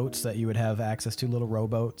couple of boats that you would have access to, little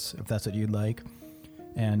rowboats, if that's what you'd like.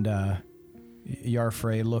 And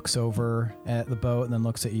Yarfrey looks over at the boat and then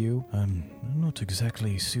looks at you. I'm not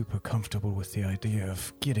exactly super comfortable with the idea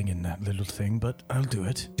of getting in that little thing, but I'll do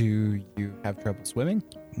it. Do you have trouble swimming?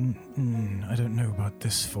 I don't know about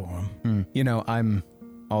this form. You know, I'm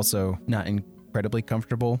also not incredibly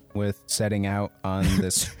comfortable with setting out on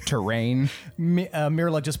this terrain.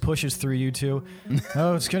 Mirla just pushes through you two.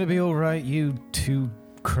 Oh, it's gonna be all right, you two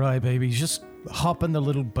crybabies. Just hop in the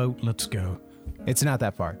little boat. Let's go. It's not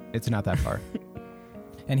that far. It's not that far.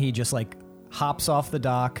 And he just like hops off the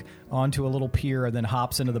dock onto a little pier and then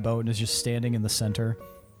hops into the boat and is just standing in the center.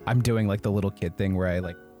 I'm doing like the little kid thing where I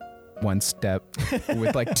like one step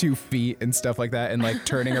with like 2 feet and stuff like that and like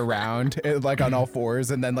turning around like on all fours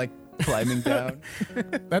and then like climbing down.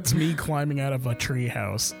 That's me climbing out of a tree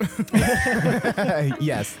house.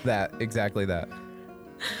 Yes, exactly that.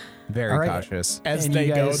 Very All right. cautious. As And they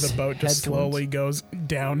you go, guys the boat just head towards- slowly goes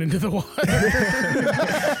down into the water.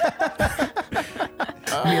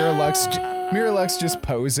 Miralux just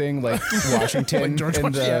posing like Washington Like George in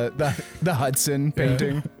Washington. the Hudson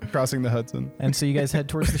painting, crossing the Hudson. And so you guys head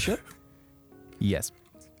towards the ship? Yes.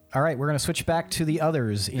 All right, we're going to switch back to the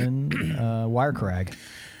others in Wirecrag.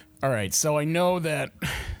 All right, so I know that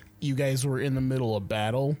you guys were in the middle of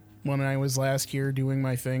battle when I was last here doing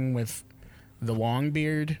my thing with the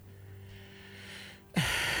Longbeard.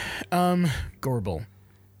 Gorbel,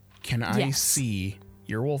 can I Yes. see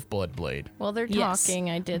your wolf blood blade? While they're Yes, talking,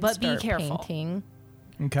 I did but be start careful. painting.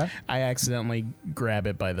 Okay. I accidentally grab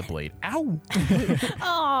it by the blade. Ow!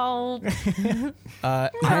 Oh,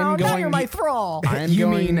 I'm now you're going. my thrall. I'm You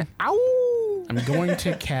going. mean ow? I'm going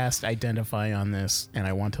to cast Identify on this, and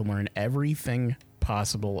I want to learn everything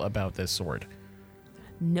possible about this sword.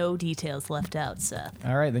 No details left out, Seth.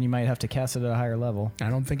 All right, then you might have to cast it at a higher level. I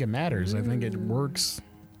don't think it matters. I think it works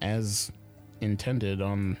as intended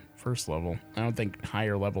on first level. I don't think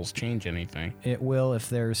higher levels change anything. It will if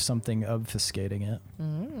there's something obfuscating it.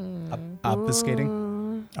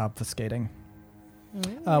 Obfuscating. Obfuscating.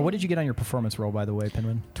 What did you get on your performance roll, by the way,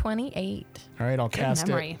 Pinwin? 28. All right, I'll Good cast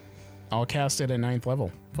memory. it. I'll cast it at 9th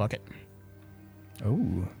level. Fuck it.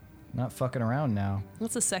 Oh, not fucking around now.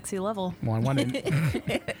 That's a sexy level. Well, I wanted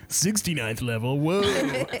 69th level. Whoa.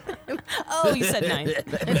 Oh, you said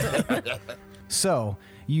 9. So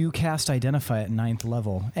you cast Identify at 9th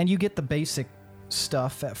level, and you get the basic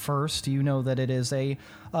stuff at first. You know that it is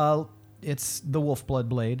it's the Wolfblood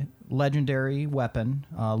Blade, legendary weapon,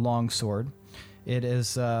 longsword. It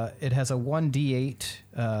is it has a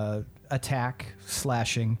 1d8 attack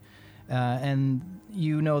slashing, and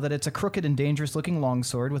you know that it's a crooked and dangerous looking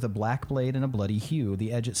longsword with a black blade and a bloody hue.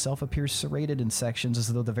 The edge itself appears serrated in sections as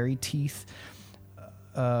though the very teeth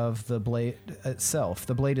of the blade itself.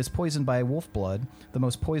 The blade is poisoned by wolf blood, the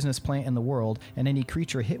most poisonous plant in the world, and any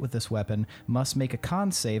creature hit with this weapon must make a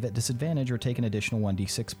con save at disadvantage or take an additional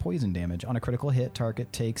 1d6 poison damage. On a critical hit,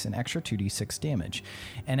 target takes an extra 2d6 damage.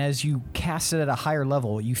 And as you cast it at a higher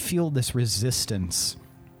level, you feel this resistance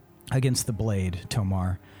against the blade,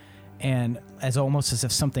 Tomar. And as almost as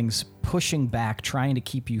if something's pushing back, trying to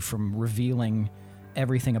keep you from revealing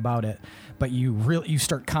everything about it. But you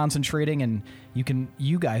start concentrating, and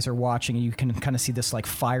you guys are watching, and you can kind of see this like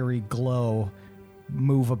fiery glow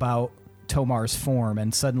move about Tomar's form,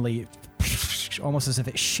 and suddenly, almost as if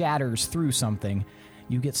it shatters through something,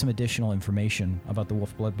 you get some additional information about the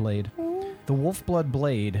Wolfblood Blade. The Wolfblood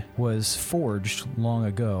Blade was forged long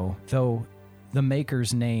ago, though the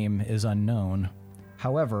maker's name is unknown.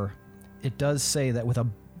 However, it does say that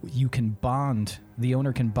the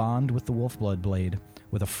owner can bond with the Wolfblood Blade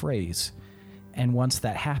with a phrase. And once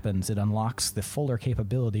that happens, it unlocks the fuller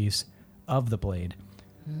capabilities of the blade,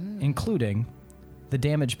 including the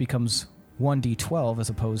damage becomes 1d12 as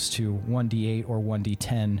opposed to 1d8 or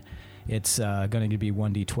 1d10. It's going to be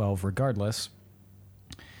 1d12 regardless.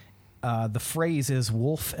 The phrase is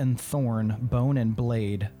wolf and thorn, bone and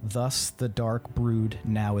blade, thus the dark brood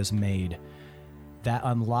now is made. That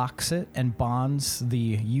unlocks it and bonds the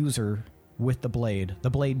user with the blade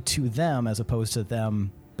to them as opposed to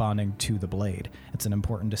them bonding to the blade. It's an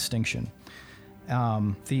important distinction.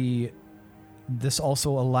 This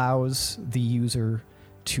also allows the user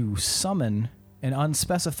to summon an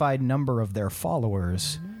unspecified number of their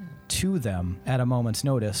followers to them at a moment's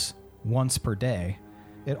notice once per day.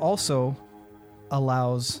 It also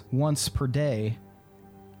allows once per day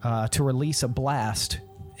to release a blast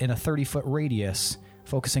in a 30-foot radius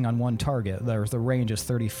focusing on one target. The range is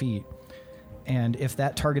 30 feet. And if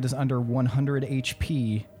that target is under 100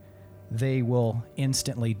 HP, they will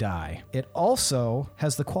instantly die. It also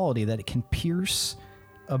has the quality that it can pierce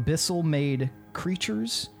abyssal-made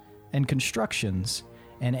creatures and constructions,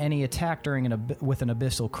 and any attack with an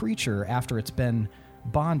abyssal creature after it's been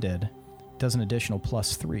bonded does an additional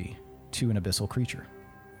 +3 to an abyssal creature.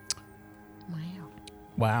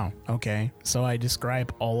 Wow. Okay. So I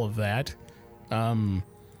describe all of that.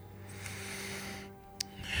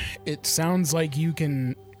 It sounds like you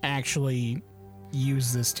can actually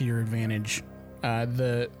use this to your advantage.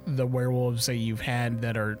 The werewolves that you've had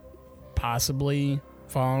that are possibly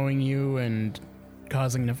following you and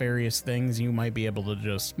causing nefarious things, you might be able to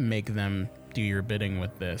just make them do your bidding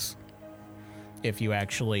with this. If you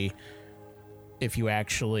actually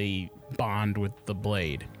bond with the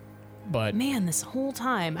blade. But Man, this whole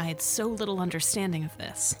time I had so little understanding of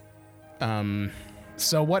this.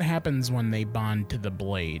 so what happens when they bond to the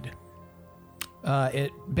blade?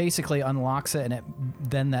 It basically unlocks it, and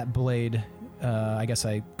then that blade, I guess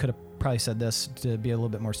I could have probably said this to be a little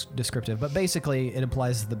bit more descriptive, but basically it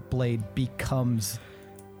implies the blade becomes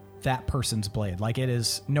that person's blade. Like, it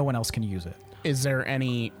is, no one else can use it. Is there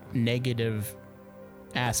any negative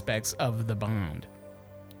aspects of the bond?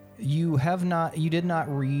 You did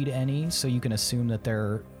not read any, so you can assume that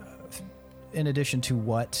they're, in addition to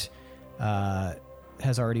what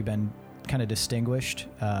has already been kind of distinguished,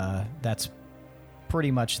 that's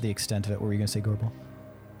pretty much the extent of it. What were you going to say, Gorbel?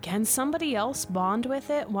 Can somebody else bond with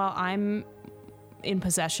it while I'm in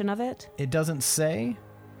possession of it? It doesn't say,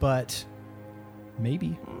 but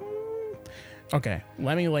maybe. Okay,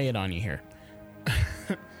 let me lay it on you here.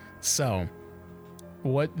 So,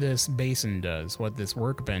 what this basin does, what this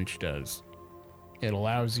workbench does, it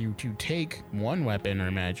allows you to take one weapon or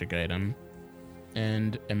magic item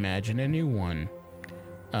and imagine a new one.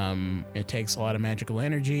 It takes a lot of magical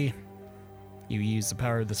energy. You use the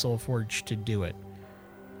power of the Soul Forge to do it.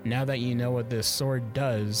 Now that you know what this sword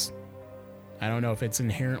does, I don't know if it's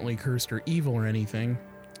inherently cursed or evil or anything.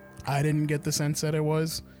 I didn't get the sense that it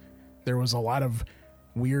was. There was a lot of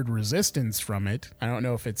weird resistance from it. I don't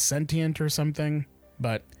know if it's sentient or something,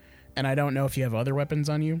 and I don't know if you have other weapons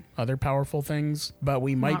on you, other powerful things, but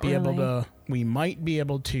we might be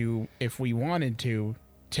able to, if we wanted to,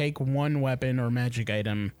 take one weapon or magic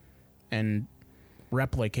item and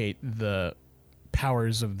replicate the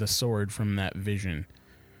powers of the sword from that vision.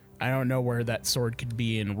 I don't know where that sword could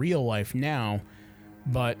be in real life now,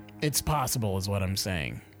 but it's possible is what I'm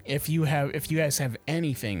saying. If you guys have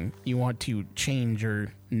anything you want to change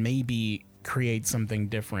or maybe create something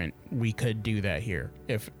different, we could do that here.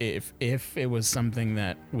 If it was something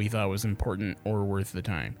that we thought was important or worth the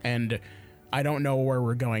time. And I don't know where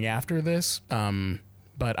we're going after this,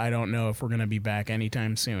 but I don't know if we're going to be back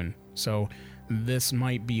anytime soon. So this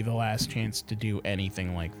might be the last chance to do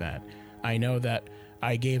anything like that. I know that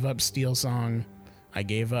I gave up Steel Song, I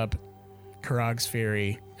gave up Karag's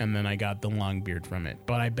Fury, and then I got the Longbeard from it.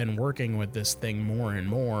 But I've been working with this thing more and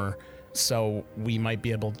more, so we might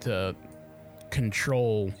be able to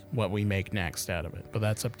control what we make next out of it. But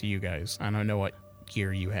that's up to you guys. I don't know what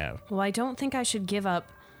gear you have. Well, I don't think I should give up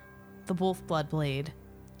the wolf blood blade,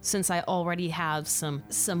 since I already have some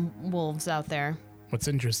wolves out there. What's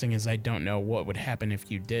interesting is I don't know what would happen if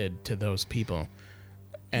you did to those people.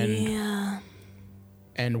 And Yeah.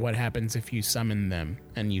 And what happens if you summon them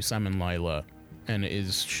and you summon Lila? And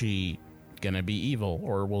is she gonna be evil,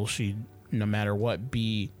 or will she, no matter what,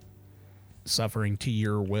 be suffering to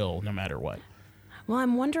your will no matter what? Well,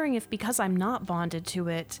 I'm wondering if because I'm not bonded to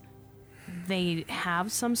it, they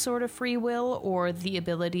have some sort of free will or the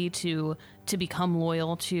ability to become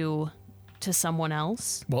loyal to someone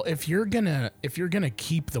else. Well, if you're gonna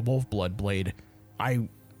keep the wolf blood blade, I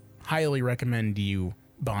highly recommend you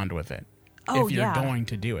bond with it. Oh, if you're yeah. going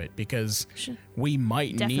to do it, because we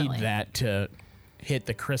might Definitely. need that to hit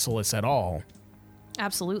the chrysalis at all.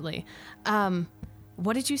 Absolutely.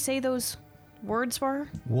 What did you say those words were?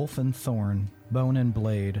 Wolf and thorn, bone and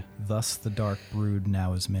blade, thus the dark brood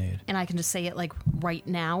now is made. And I can just say it like right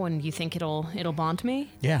now, and you think it'll bond me?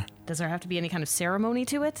 Yeah. Does there have to be any kind of ceremony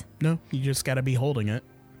to it? No, you just got to be holding it.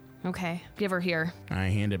 Okay, give her here. I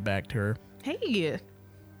hand it back to her. Hey,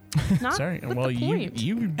 Not Sorry. with Well, the point.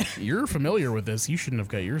 you're familiar with this. You shouldn't have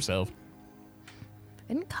cut yourself.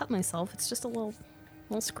 I didn't cut myself. It's just a little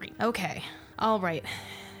screen. Okay. All right.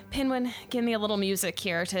 Pinwin, give me a little music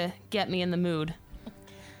here to get me in the mood.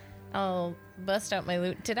 I'll bust out my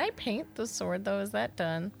loot. Did I paint the sword though? Is that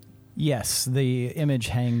done? Yes, the image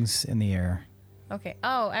hangs in the air. Okay.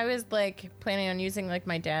 Oh, I was like planning on using like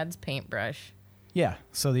my dad's paintbrush. Yeah,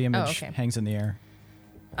 so the image okay. hangs in the air.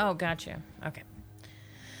 Oh, gotcha. Okay.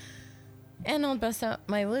 And I'll bust out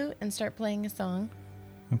my lute and start playing a song.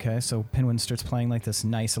 Okay, so Pinwin starts playing like this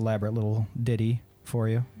nice, elaborate little ditty for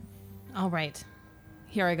you. All right.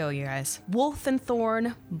 Here I go, you guys. Wolf and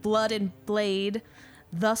thorn, blood and blade,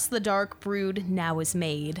 thus the dark brood now is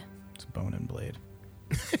made. It's bone and blade.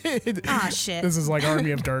 Ah, shit. This is like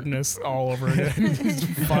Army of Darkness all over again. Just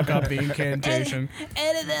fuck up the incantation.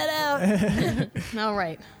 Edit that out. All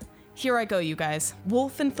right. Here I go, you guys.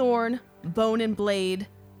 Wolf and thorn, bone and blade,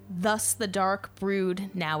 thus the dark brood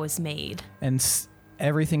now is made. And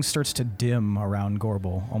everything starts to dim around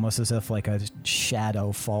Gorbel, almost as if like a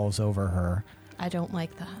shadow falls over her. I don't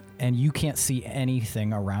like that. And you can't see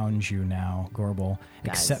anything around you now, Gorbel,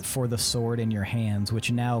 Guys. except for the sword in your hands,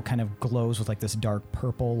 which now kind of glows with like this dark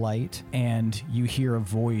purple light. And you hear a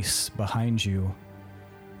voice behind you.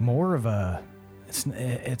 More of a,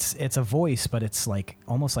 it's a voice, but it's like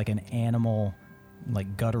almost like an animal,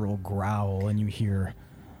 like guttural growl. And you hear,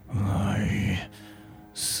 I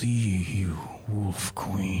see you, Wolf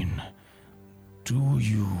Queen. Do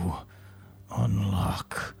you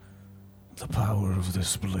unlock the power of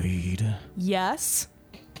this blade? Yes.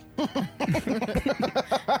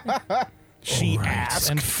 She Alright. asked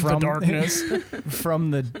And the from- darkness. from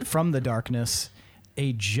the darkness,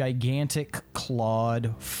 a gigantic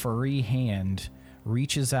clawed furry hand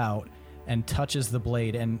reaches out and touches the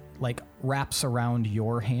blade and like wraps around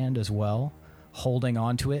your hand as well, holding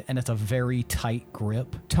onto it, and it's a very tight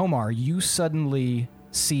grip. Tomar, you suddenly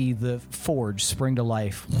see the forge spring to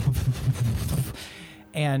life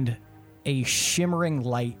and a shimmering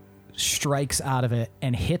light strikes out of it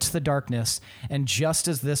and hits the darkness. And just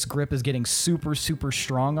as this grip is getting super, super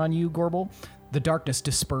strong on you, Gorbel, the darkness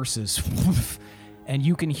disperses. And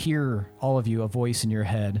you can hear, all of you, a voice in your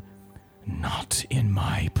head, "Not in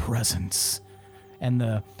my presence." And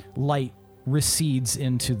the light recedes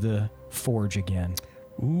into the forge again.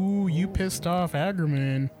 Ooh, you pissed off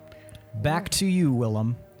Aggerman. Back to you,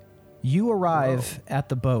 Willem. You arrive at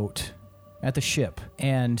the boat, at the ship,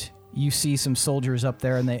 and you see some soldiers up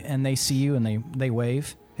there, and they see you, and they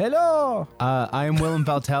wave. Hello! I am Willem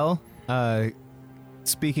Valtel.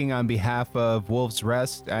 Speaking on behalf of Wolf's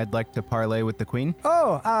Rest, I'd like to parlay with the Queen.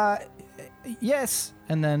 Oh, yes.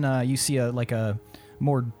 And then you see a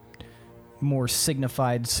more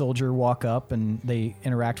signified soldier walk up, and they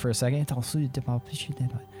interact for a second.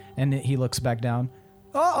 And he looks back down.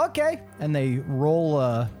 Oh, okay. And they roll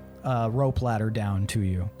a rope ladder down to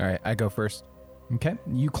you. All right, I go first. Okay,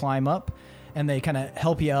 you climb up, and they kind of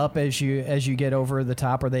help you up as you get over the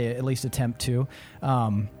top, or they at least attempt to.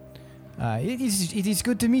 It is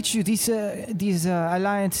good to meet you. These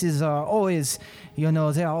alliances are always, they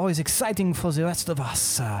are always exciting for the rest of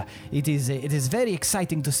us. It is very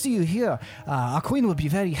exciting to see you here. Our queen will be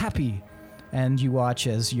very happy. And you watch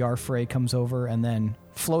as Yarfrey comes over, and then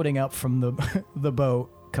floating up from the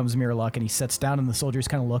boat comes Mirlock, and he sits down, and the soldiers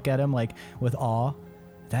kind of look at him like with awe.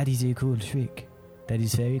 That is a cool trick. That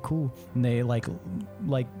is very cool. And they like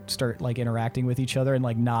start like interacting with each other and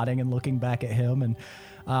like nodding and looking back at him.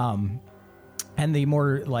 And the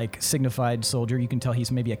more like signified soldier, you can tell he's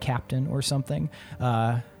maybe a captain or something.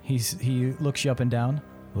 He looks you up and down.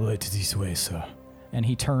 Right this way, sir. And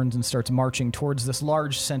he turns and starts marching towards this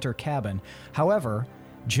large center cabin. However,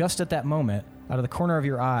 just at that moment, out of the corner of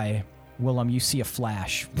your eye, Willem, you see a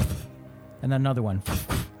flash. And then another one.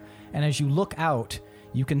 And as you look out,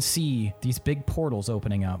 you can see these big portals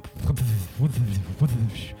opening up.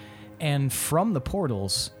 And from the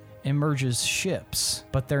portals emerges ships,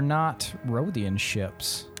 but they're not Rothian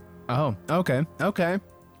ships. Oh, okay.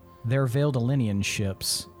 They're Veldalinian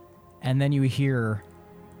ships. And then you hear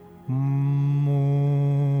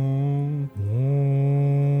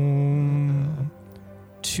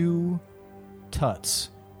two tuts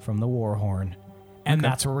from the war horn. And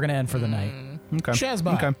that's where we're going to end for the night. Okay.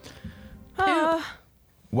 Shazbot. Okay.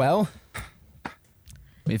 Well,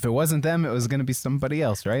 if it wasn't them, it was going to be somebody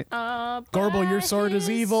else, right? Gorbel, your sword is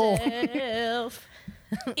evil. Is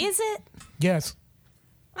it? Yes.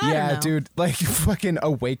 I don't know. Dude, like fucking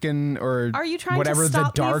awaken or Are you trying whatever to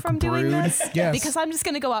stop the dark me from brood. doing this? Yes. Because I'm just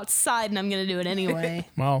going to go outside and I'm going to do it anyway.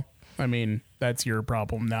 Well, I mean, that's your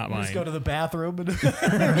problem, not mine. Just go to the bathroom and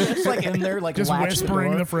just like in there, like Just latch the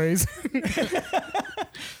whispering door. the phrase.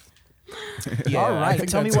 All right, I think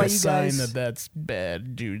tell me that's why a you sign guys. that's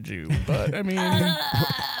bad juju. But I mean,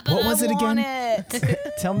 What was it again?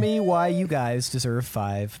 Tell me why you guys deserve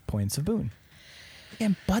 5 points of boon.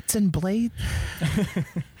 And butts and blades.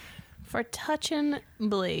 For touching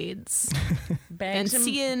blades and Bags and-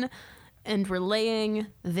 seeing and relaying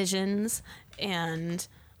visions and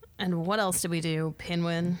what else did we do?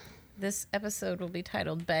 Pinwin. This episode will be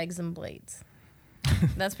titled Bags and Blades.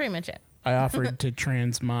 That's pretty much it. I offered to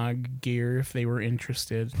transmog gear if they were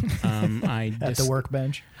interested. At the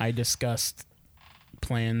workbench. I discussed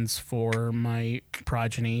plans for my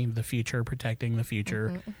progeny, the future, protecting the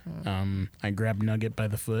future. I grabbed Nugget by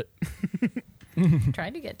the foot.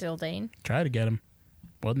 Tried to get Dildane. Tried to get him.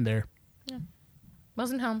 Wasn't there.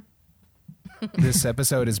 Wasn't home. This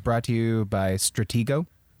episode is brought to you by Stratego.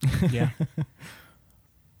 Yeah,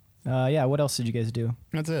 Yeah, what else did you guys do?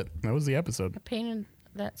 that's it. That was the episode. I painted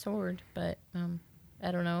that sword, but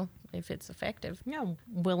I don't know if it's effective. Yeah,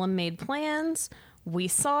 Willem made plans. We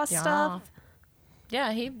saw stuff.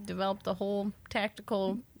 Yeah, he developed the whole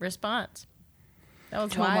tactical response. That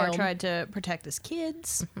was Tomar wild. tried to protect his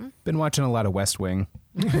kids. Been watching a lot of West Wing.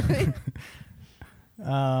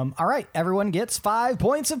 All right, everyone gets 5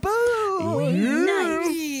 points of boon.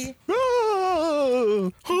 Nice.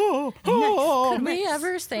 Could we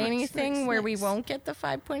ever say anything where we won't get the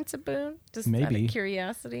 5 points of boon? Just out Maybe. of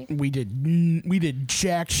curiosity. We did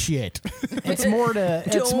jack shit. It's more to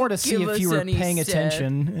Don't see give if you us were any paying set.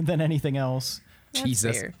 attention than anything else. That's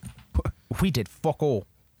Jesus. fair. We did fuck all.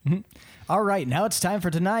 All right, now it's time for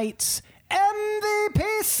tonight's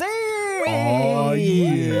MVPC. Oh,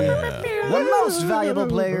 yeah. The most valuable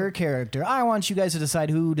player character. I want you guys to decide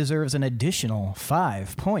who deserves an additional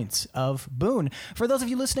 5 points of boon. For those of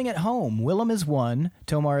you listening at home, Willem is 1,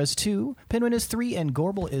 Tomar is 2, Pinwin is 3, and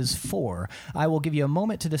Gorbel is 4. I will give you a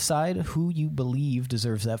moment to decide who you believe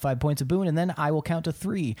deserves that 5 points of boon, and then I will count to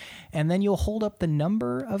 3. And then you'll hold up the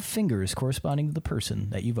number of fingers corresponding to the person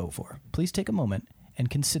that you vote for. Please take a moment and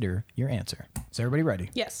consider your answer. Is everybody ready?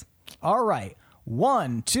 Yes. All right.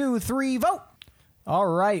 1, 2, 3, vote. All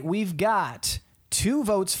right. We've got 2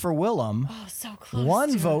 votes for Willem, Oh, so close.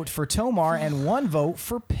 1 vote for Tomar, and 1 vote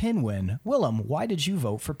for Pinwin. Willem, why did you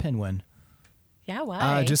vote for Pinwin? Yeah,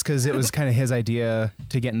 why? Just because it was kind of his idea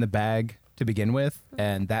to get in the bag to begin with,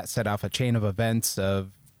 and that set off a chain of events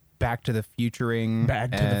of Back to the Futuring.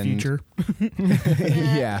 Back to the and- future.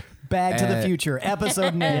 Yeah. Back to the Future,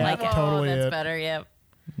 episode name. Yeah. like, oh, totally that's it. better. Yep.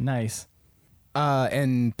 Nice.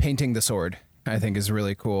 And painting the sword, I think, is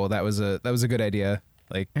really cool. That was a good idea.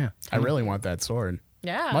 Like, yeah. I really want that sword.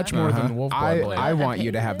 Yeah. Much more than the Wolf I Blood. want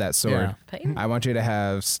you to have that sword. Yeah. Paint. I want you to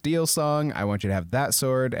have Steel Song. I want you to have that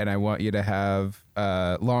sword, and I want you to have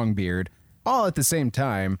Longbeard, all at the same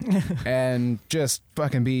time, and just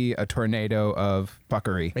fucking be a tornado of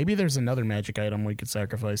fuckery. Maybe there's another magic item we could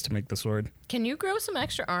sacrifice to make the sword. Can you grow some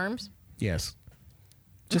extra arms? Yes.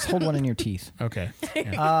 Just hold one in your teeth. Okay.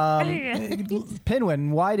 Yeah.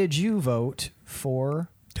 Pinwin, why did you vote for...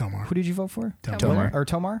 Tomar. Who did you vote for? Tomar. Or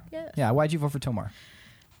Tomar? Yes. Yeah, why'd you vote for Tomar?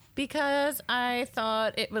 Because I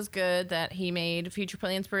thought it was good that he made future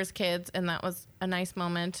plans for his kids, and that was a nice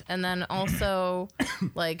moment. And then also,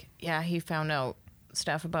 like, yeah, he found out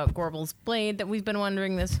stuff about Gorbel's blade that we've been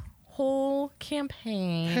wondering this whole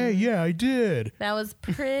campaign. Hey, yeah, I did. That was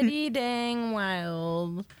pretty dang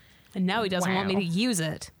wild. And now he doesn't want me Wow. to use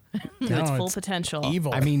it to No, its full it's potential.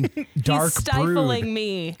 Evil. I mean, dark He's stifling brood.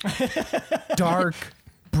 me. Dark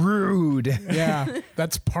brood. Yeah,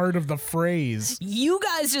 that's part of the phrase. You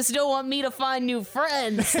guys just don't want me to find new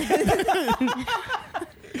friends.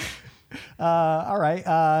 All right.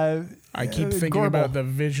 I keep thinking Gorbel. about the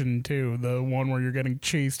vision too, the one where you're getting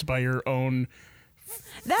chased by your own.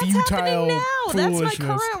 That's Futile happening now. That's my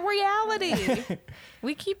foolishness. current reality.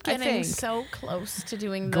 We keep I getting think. so close to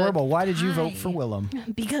doing the Gorbel, why did you vote for pie. Willem?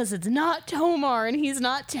 Because it's not Tomar and he's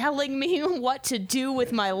not telling me what to do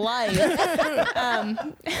with my life.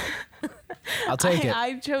 I'll take it.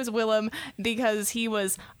 I chose Willem because he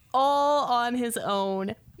was all on his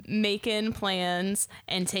own, making plans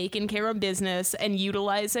and taking care of business and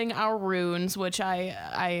utilizing our runes, which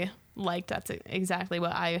I liked. That's exactly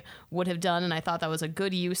what I would have done, and I thought that was a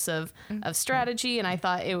good use of strategy. And I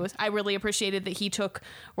thought I really appreciated that he took,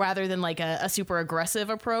 rather than like a super aggressive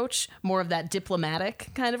approach, more of that diplomatic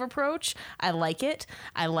kind of approach. I like it.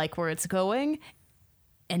 I like where it's going.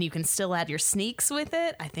 And you can still add your sneaks with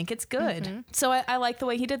it. I think it's good. So I like the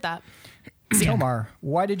way he did that. Omar,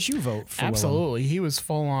 why did you vote for Willem? Absolutely. He was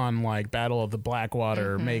full on like Battle of the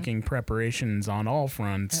Blackwater, making preparations on all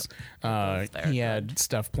fronts. He had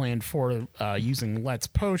stuff planned for using Let's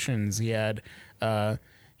potions.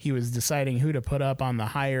 He was deciding who to put up on the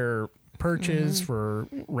higher perches for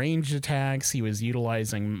ranged attacks. He was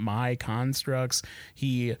utilizing my constructs.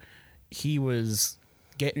 He was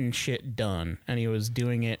getting shit done, and he was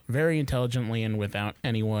doing it very intelligently and without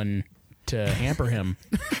anyone to hamper him.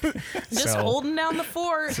 Just holding down the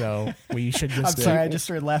fort. So we should just. I'm sorry, I just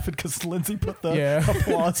started laughing because Lindsay put the Yeah.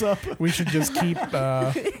 applause up. We should just keep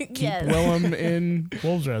Yes. Willem in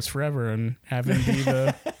wolf dress forever and have him be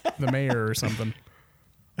the mayor or something.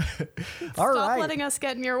 All Stop right. letting us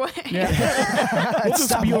get in your way. We'll just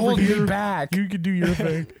Stop be over holding me here. back. You could do your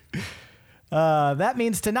thing. That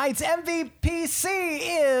means tonight's MVPC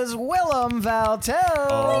is Willem Valtel.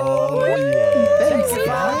 Take your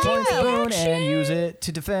 5 point spoon and use it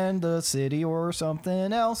to defend the city or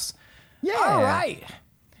something else. Yeah. All right.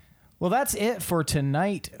 Well, that's it for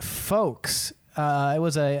tonight, folks. It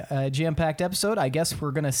was a jam-packed episode. I guess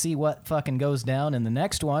we're going to see what fucking goes down in the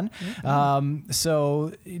next one.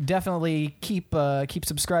 So definitely keep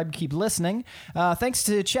subscribed, keep listening. Thanks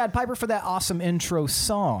to Chad Piper for that awesome intro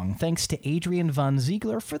song. Thanks to Adrian Von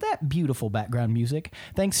Ziegler for that beautiful background music.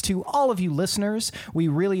 Thanks to all of you listeners. We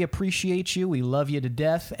really appreciate you. We love you to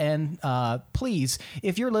death. And please,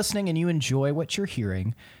 if you're listening and you enjoy what you're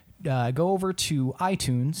hearing, go over to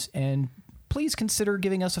iTunes and please consider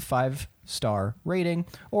giving us a 5-star rating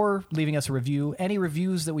or leaving us a review. Any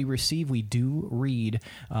reviews that we receive, we do read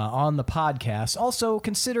on the podcast. Also,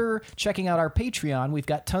 consider checking out our Patreon. We've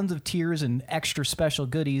got tons of tiers and extra special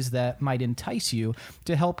goodies that might entice you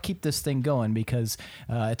to help keep this thing going, because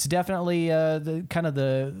it's definitely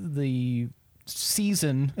the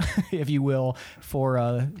season, if you will,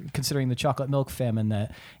 for considering the chocolate milk famine,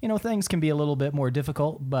 that things can be a little bit more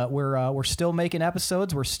difficult, but we're still making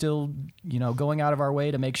episodes. We're still going out of our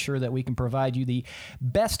way to make sure that we can provide you the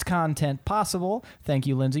best content possible. Thank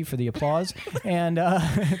you, Lindsay, for the applause and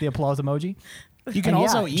the applause emoji. You can And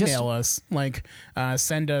also yeah, just- email us,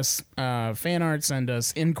 send us fan art, send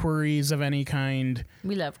us inquiries of any kind.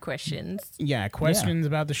 We love questions. Yeah, questions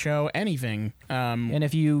about the show, anything. And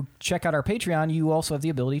if you check out our Patreon, you also have the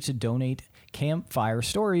ability to donate campfire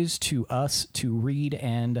stories to us to read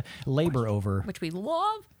and labor over. Which we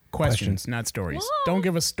love. Questions, not stories. Don't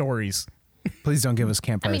give us stories. Please don't give us I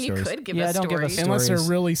campfire mean, you stories. could give Yeah, us don't give stories. us Unless they're Stories.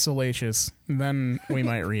 really salacious, then we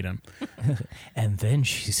might read them. And then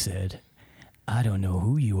she said, "I don't know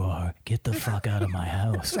who you are. Get the fuck out of my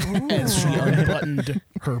house." As she unbuttoned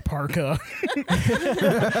her parka.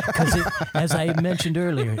 Because, as I mentioned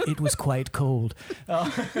earlier, it was quite cold. I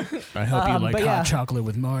hope you like but hot yeah. chocolate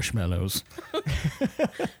with marshmallows.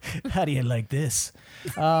 How do you like this?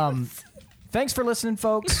 Thanks for listening,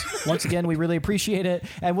 folks. Once again, we really appreciate it,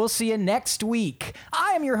 and we'll see you next week.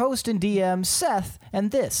 I am your host and DM, Seth,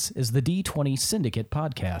 and this is the D20 Syndicate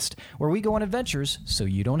podcast, where we go on adventures so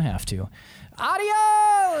you don't have to.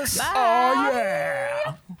 Adios! Bye. Oh,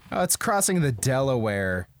 yeah. Oh, it's crossing the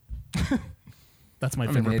Delaware. That's my I'm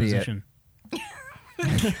an favorite idiot. position.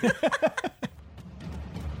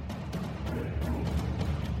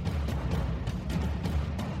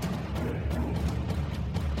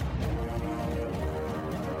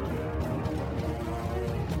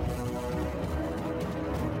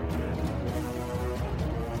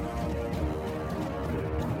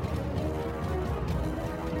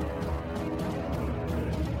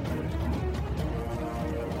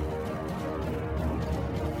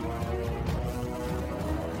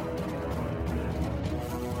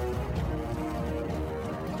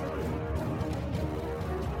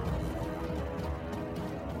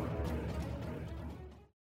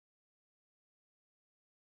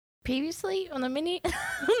 Previously on the mini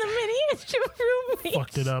issue room.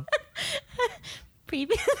 Fucked it up.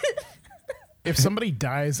 Previous. If somebody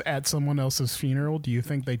dies at someone else's funeral, do you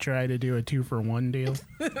think they try to do a 2-for-1 deal?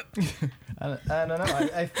 I don't know.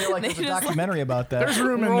 I feel like there's a They just, documentary about that. There's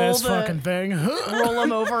room in Roll this the- fucking thing. Roll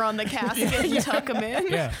them over on the casket and tuck them in.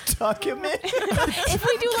 Yeah. document. If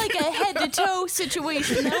we do like a head to toe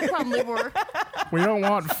situation, that'll probably work. We don't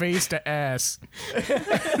want face to ass. You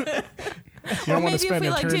don't want maybe to if spend we,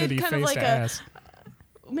 like, did eternity kind of face like to a- ass.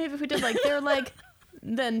 Maybe if we did like their leg,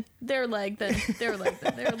 then their leg, then their leg,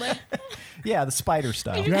 then their leg. Yeah, the spider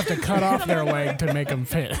style. You have to cut off their leg to make them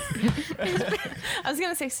fit. I was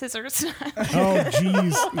gonna say scissors. Oh,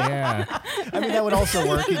 jeez. Yeah. I mean, that would also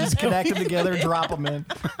work. You just connect them together, drop them in.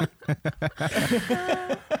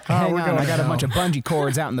 Hang we're on, going I got a now. bunch of bungee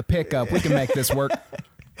cords out in the pickup. We can make this work.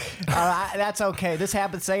 That's okay. This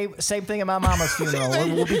happened. Same thing at my mama's funeral.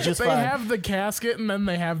 We'll be just They fine. have the casket, and then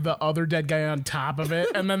they have the other dead guy on top of it,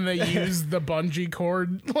 and then they use the bungee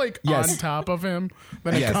cord Yes. on top of him.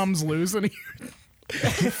 Then it Yes. comes loose, and he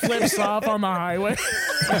flips off on the highway.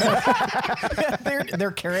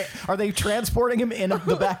 They're carrying. Are they transporting him in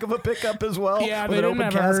the back of a pickup as well? Yeah, with they an didn't open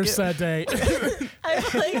have a casket? hearse that day. I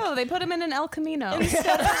was like, oh, they put him in an El Camino.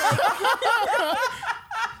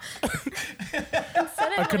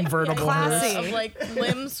 A convertible Classy. hearse. Of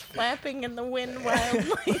limbs flapping in the wind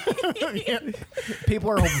wildly. People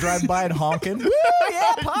are driving by and honking. Woo,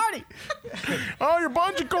 yeah, party! Oh, your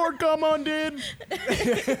bungee cord come undid.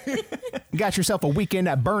 You got yourself a weekend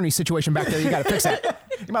at Bernie situation back there. You got to fix that.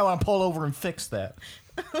 You might want to pull over and fix that.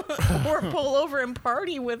 Or pull over and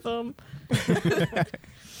party with them.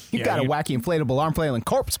 You Yeah, got a you- wacky inflatable arm flailing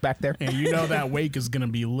corpse back there. And you know that wake is going to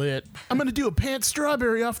be lit. I'm going to do a pant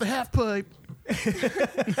strawberry off the half pipe.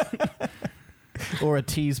 Or a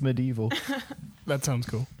tease medieval. That sounds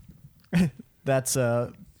cool. That's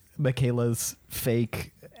Michaela's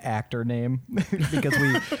fake actor name because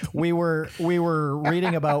we were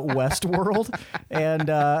reading about Westworld and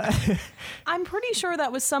I'm pretty sure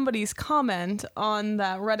that was somebody's comment on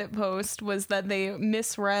that Reddit post was that they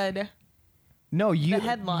misread. no, you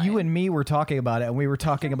headline. you and me were talking about it, and we were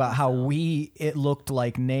talking about how it looked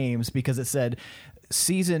like names because it said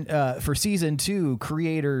for season 2,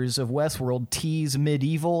 creators of Westworld tease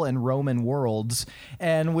medieval and Roman worlds,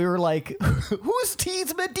 and we were like, who's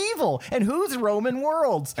tease medieval and who's Roman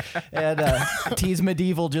worlds? And tease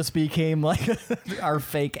medieval just became like our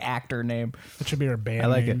fake actor name. That should be our band I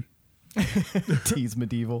like name. Tease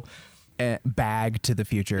medieval. Bag to the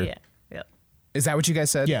future. Yeah. Yep. Is that what you guys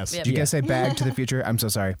said? Yes. Did you guys say bag to the future? I'm so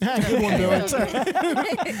sorry. Good one,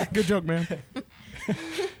 Billy. Good joke, man.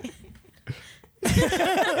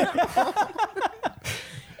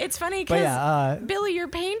 It's funny But because yeah, Billy, your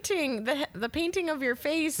painting, the painting of your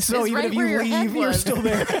face so is even right if where you your head leave, you're was. still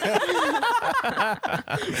there.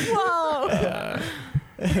 Whoa!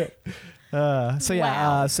 So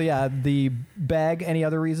yeah, Wow. the bag. Any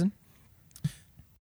other reason?